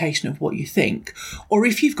indication of what you think. Or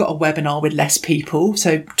if you've got a webinar with less people,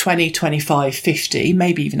 so 20, 25, 50,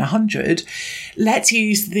 maybe even 100, let's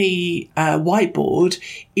use the whiteboard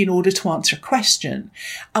in order to answer a question.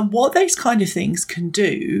 And what those kind of things can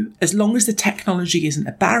do, as long as the technology isn't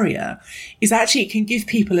a barrier, is actually it can give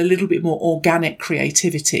people a little bit more organic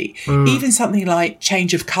creativity. Even something like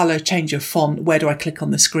change of colour, change of font, where do I click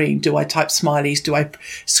on the screen? Do I type smileys? Do I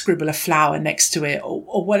scribble a flower next to it?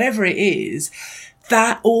 Or whatever it is,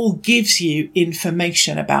 that all gives you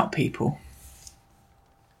information about people.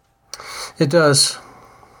 It does.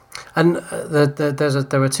 And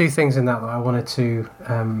there were two things in that I wanted to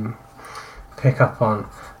pick up on.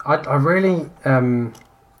 I'm really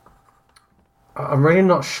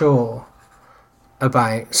not sure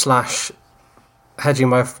about / hedging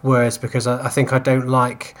my words, because I think I don't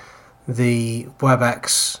like the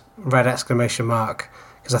WebEx red exclamation mark,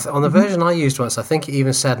 because on the version I used once, I think it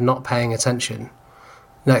even said not paying attention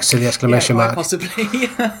next to the exclamation mark. Possibly.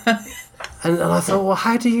 and I thought, well,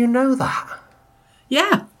 how do you know that?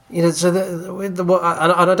 Yeah. So and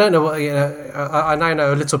I don't know what, I now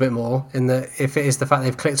know a little bit more in if it is the fact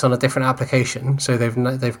they've clicked on a different application, so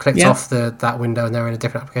they've clicked off that window and they're in a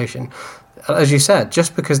different application. As you said,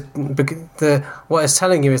 just because what it's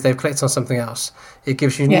telling you is they've clicked on something else, it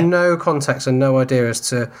gives you no context and no idea as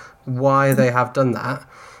to why they have done that,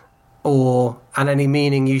 and any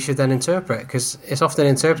meaning you should then interpret, because it's often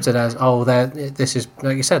interpreted as, this is,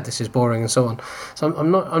 like you said, this is boring and so on. So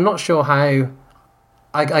I'm not sure how.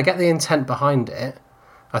 I get the intent behind it.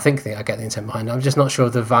 I think I get the intent behind it. I'm just not sure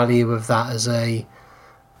of the value of that as a.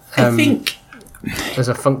 I think as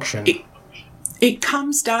a function. It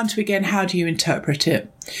comes down to, again, how do you interpret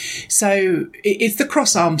it? So it's the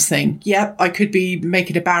cross arms thing. Yep, I could be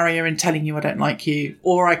making a barrier and telling you I don't like you,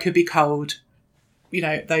 or I could be cold.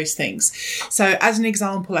 those things. So as an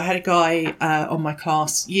example, I had a guy on my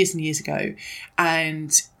class years and years ago,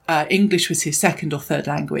 and English was his second or third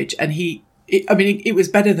language, and it was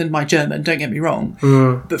better than my German, don't get me wrong.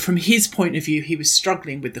 But from his point of view, he was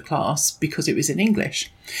struggling with the class because it was in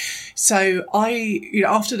English. So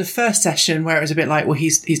after the first session where it was a bit like, well,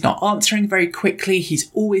 he's not answering very quickly.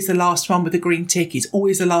 He's always the last one with a green tick. He's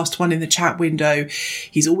always the last one in the chat window.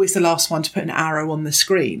 He's always the last one to put an arrow on the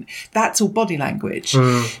screen. That's all body language.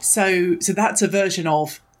 So that's a version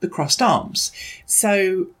of the crossed arms.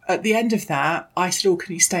 So at the end of that, I said, oh,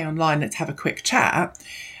 can you stay online? Let's have a quick chat.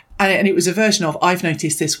 And it was a version of, I've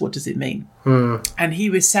noticed this, what does it mean? And he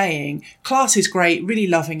was saying, class is great, really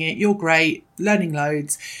loving it, you're great, learning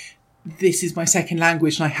loads. This is my second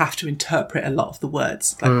language and I have to interpret a lot of the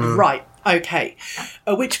words. Right, okay.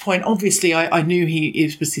 At which point, obviously, I knew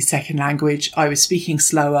it was his second language. I was speaking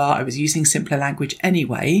slower. I was using simpler language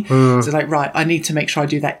anyway. So right, I need to make sure I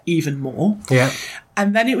do that even more. Yeah.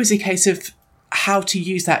 And then it was a case of how to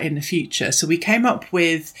use that in the future. So we came up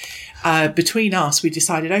with, between us, we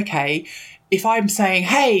decided, okay, if I'm saying,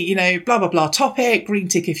 hey, blah, blah, blah topic, green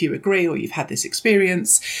tick if you agree or you've had this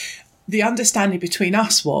experience, the understanding between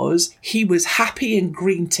us was he was happy in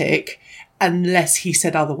green tick unless he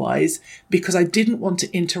said otherwise, because I didn't want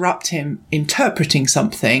to interrupt him interpreting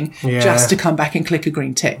something just to come back and click a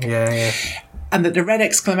green tick. Yeah. And that the red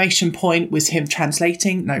exclamation point was him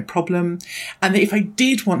translating, no problem. And that if I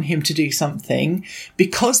did want him to do something,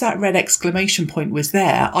 because that red exclamation point was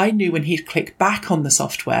there, I knew when he'd click back on the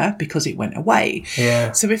software because it went away.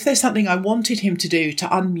 Yeah. So if there's something I wanted him to do, to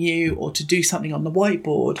unmute or to do something on the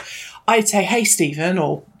whiteboard, I'd say, hey, Stephen,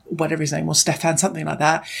 or whatever his name was, Stefan, something like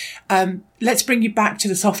that. Let's bring you back to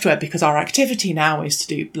the software because our activity now is to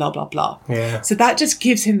do blah, blah, blah. Yeah. So that just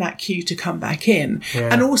gives him that cue to come back in,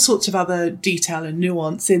 and all sorts of other detail and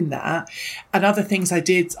nuance in that. And other things I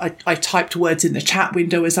did, I typed words in the chat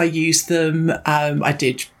window as I used them. I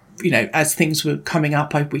did, as things were coming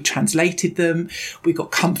up, we translated them. We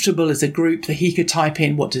got comfortable as a group that he could type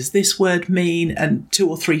in, what does this word mean? And 2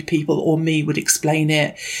 or 3 people or me would explain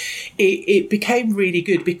it. It became really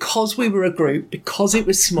good because we were a group, because it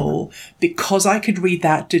was small, because I could read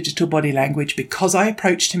that digital body language, because I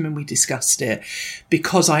approached him and we discussed it,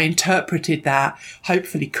 because I interpreted that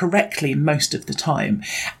hopefully correctly most of the time.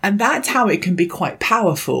 And that's how it can be quite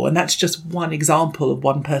powerful. And that's just one example of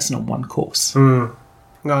one person on one course.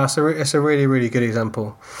 No, it's a really, really good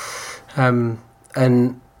example, because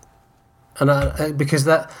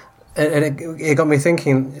that it got me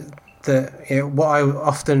thinking that what I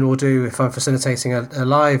often will do if I'm facilitating if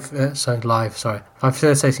I'm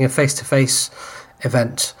facilitating a face-to-face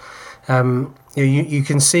event, you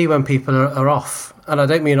can see when people are off. And I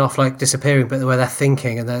don't mean off like disappearing, but where they're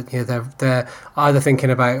thinking, and they're either thinking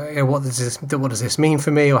about what does this mean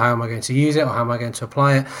for me, or how am I going to use it, or how am I going to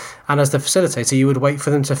apply it. And as the facilitator, you would wait for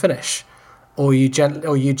them to finish, or you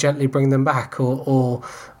gently bring them back, or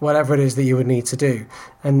whatever it is that you would need to do.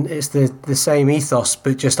 And it's the same ethos,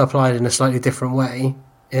 but just applied in a slightly different way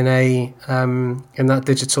in that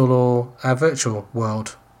digital or virtual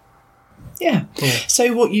world. Yeah.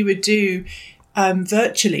 So what you would do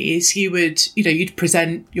virtually is you'd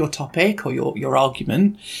present your topic or your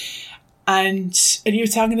argument, and you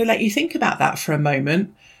would say, I'm going to let you think about that for a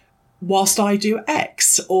moment whilst I do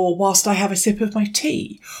X, or whilst I have a sip of my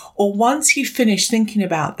tea, or once you've finished thinking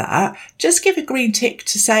about that, just give a green tick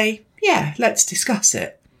to say, yeah, let's discuss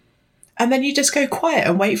it. And then you just go quiet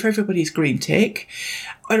and wait for everybody's green tick.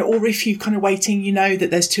 Or if you're kind of waiting, that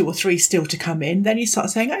there's 2 or 3 still to come in, then you start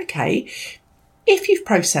saying, okay, if you've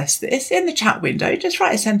processed this in the chat window, just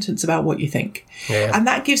write a sentence about what you think. Yeah. And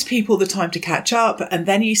that gives people the time to catch up. And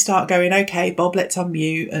then you start going, okay, Bob, let's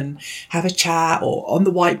unmute and have a chat, or on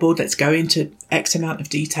the whiteboard, let's go into X amount of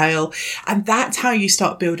detail. And that's how you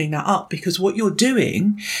start building that up, because what you're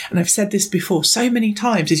doing, and I've said this before so many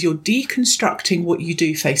times, is you're deconstructing what you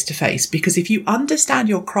do face to face. Because if you understand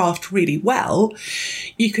your craft really well,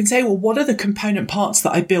 you can say, well, what are the component parts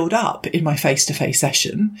that I build up in my face to face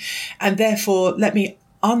session? And therefore, let me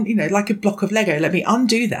like a block of Lego, let me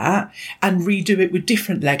undo that and redo it with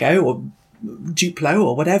different Lego or Duplo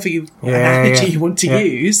or whatever analogy you want to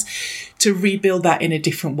use, to rebuild that in a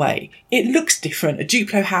different way. It looks different. A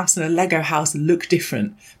Duplo house and a Lego house look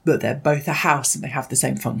different, but they're both a house and they have the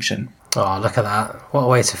same function. Oh, look at that! What a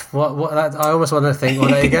way to I almost want to think.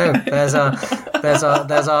 Well, there you go. There's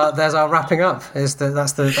our wrapping up. That's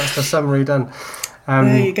the summary done.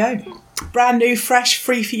 There you go. Brand new, fresh,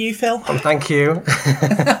 free for you, Phil. Thank you.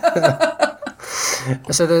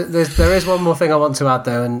 So there is one more thing I want to add,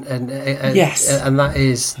 though, and yes, and that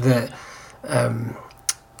is that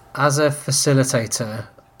as a facilitator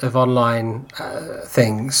of online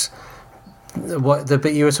things, what the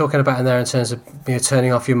bit you were talking about in there in terms of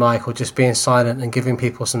turning off your mic or just being silent and giving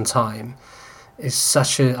people some time is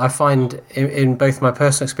I find in both my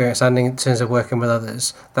personal experience and in terms of working with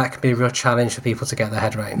others, that can be a real challenge for people to get their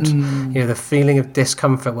head around. The feeling of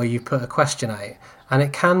discomfort where you put a question out, and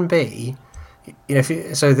it can be,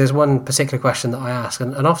 so there's one particular question that I ask,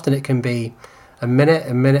 and often it can be a minute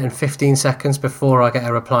and 15 seconds before I get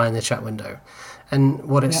a reply in the chat window. And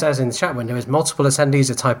what it says in the chat window is multiple attendees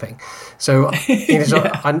are typing. So,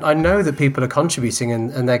 I know that people are contributing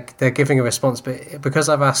and they're giving a response, but because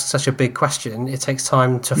I've asked such a big question, it takes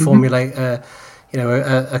time to formulate a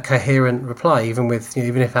coherent reply, even if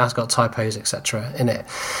it has got typos, etc. in it.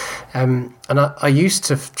 And I used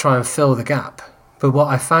to try and fill the gap. But what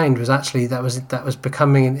I found was actually that was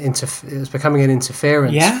becoming an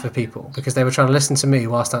interference for people, because they were trying to listen to me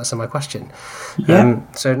whilst answering my question.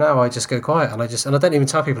 So now I just go quiet, and I don't even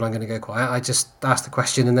tell people I'm going to go quiet. I just ask the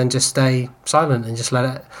question and then just stay silent and just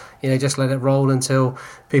let it roll until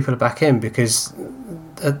people are back in, because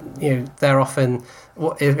they're often,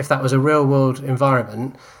 if that was a real world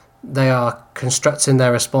environment, they are constructing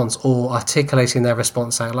their response or articulating their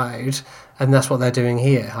response out loud, and that's what they're doing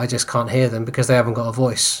here. I just can't hear them because they haven't got a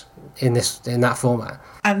voice in that format.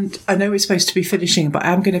 And I know we're supposed to be finishing, but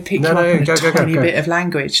I'm going to pick you up on a tiny bit of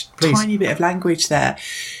language. Please. Tiny bit of language there,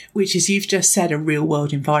 which is, you've just said a real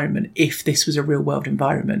world environment, if this was a real world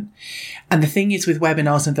environment. And the thing is with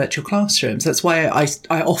webinars and virtual classrooms, that's why I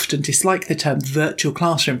often dislike the term virtual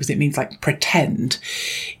classroom, because it means like pretend,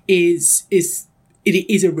 it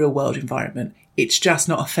is a real world environment. It's just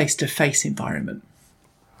not a face-to-face environment.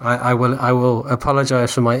 I will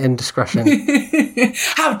apologise for my indiscretion.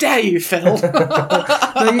 How dare you, Phil?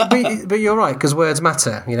 but you're right, because words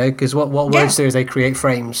matter, because what words do is they create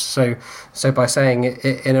frames. So by saying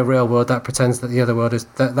it in a real world, that pretends that the other world is,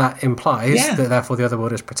 that implies that therefore the other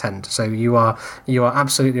world is pretend. So you are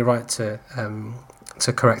absolutely right to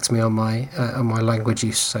correct me on my language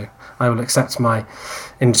use. So I will accept my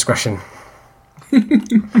indiscretion.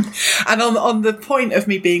 And on the point of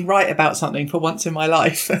me being right about something for once in my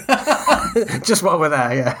life. Just while we're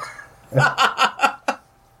there,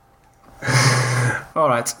 All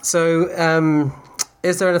right. So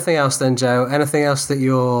is there anything else then, Joe? Anything else that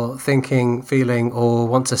you're thinking, feeling, or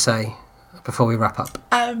want to say before we wrap up?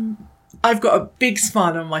 I've got a big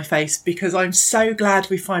smile on my face because I'm so glad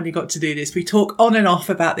we finally got to do this. We talk on and off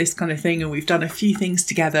about this kind of thing, and we've done a few things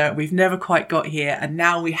together. We've never quite got here, and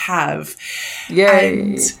now we have.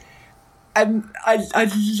 Yay! And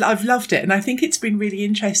I've loved it, and I think it's been really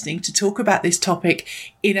interesting to talk about this topic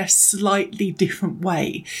in a slightly different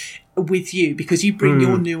way with you, because you bring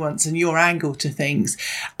your nuance and your angle to things,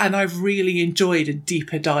 and I've really enjoyed a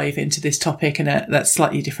deeper dive into this topic and that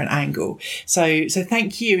slightly different angle. So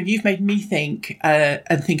thank you, and you've made me think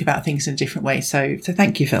and think about things in a different way. So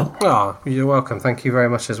thank you, Phil. Oh, you're welcome. Thank you very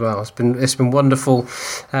much as well. It's been wonderful,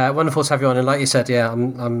 wonderful to have you on. And like you said,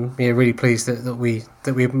 I'm really pleased that we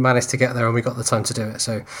managed to get there and we got the time to do it.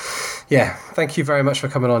 So thank you very much for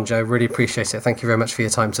coming on, Joe. Really appreciate it. Thank you very much for your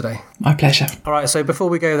time today. My pleasure. All right. So before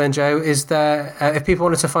we go then, Joe, is there, if people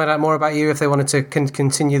wanted to find out more about you, if they wanted to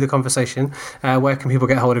continue the conversation, where can people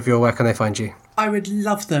get hold of you, or where can they find you? I would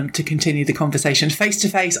love them to continue the conversation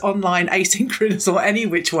face-to-face, online, asynchronous, or any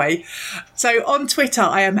which way. So on Twitter,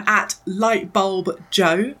 I am at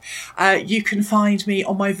LightBulbJoe. You can find me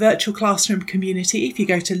on my virtual classroom community if you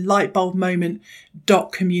go to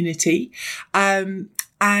lightbulbmoment.community. And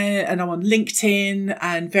I'm on LinkedIn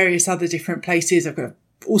and various other different places. I've got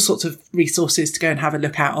all sorts of resources to go and have a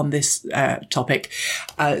look at on this topic.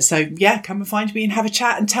 So come and find me and have a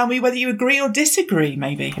chat and tell me whether you agree or disagree,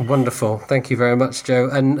 maybe. Wonderful. Thank you very much,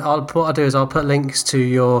 Joe. And what I'll do is I'll put links to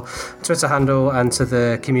your Twitter handle and to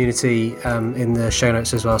the community in the show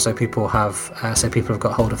notes as well, so people have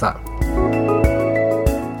got hold of that.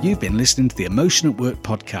 You've been listening to the Emotion at Work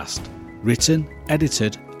podcast, written,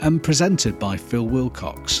 edited and presented by Phil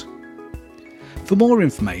Wilcox. For more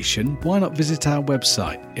information, why not visit our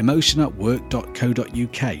website,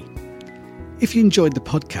 emotionatwork.co.uk. If you enjoyed the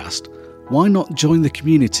podcast, why not join the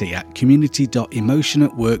community at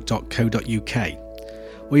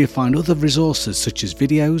community.emotionatwork.co.uk, where you'll find other resources such as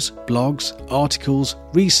videos, blogs, articles,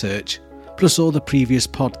 research, plus all the previous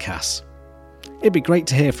podcasts. It'd be great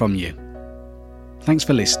to hear from you. Thanks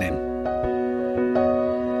for listening.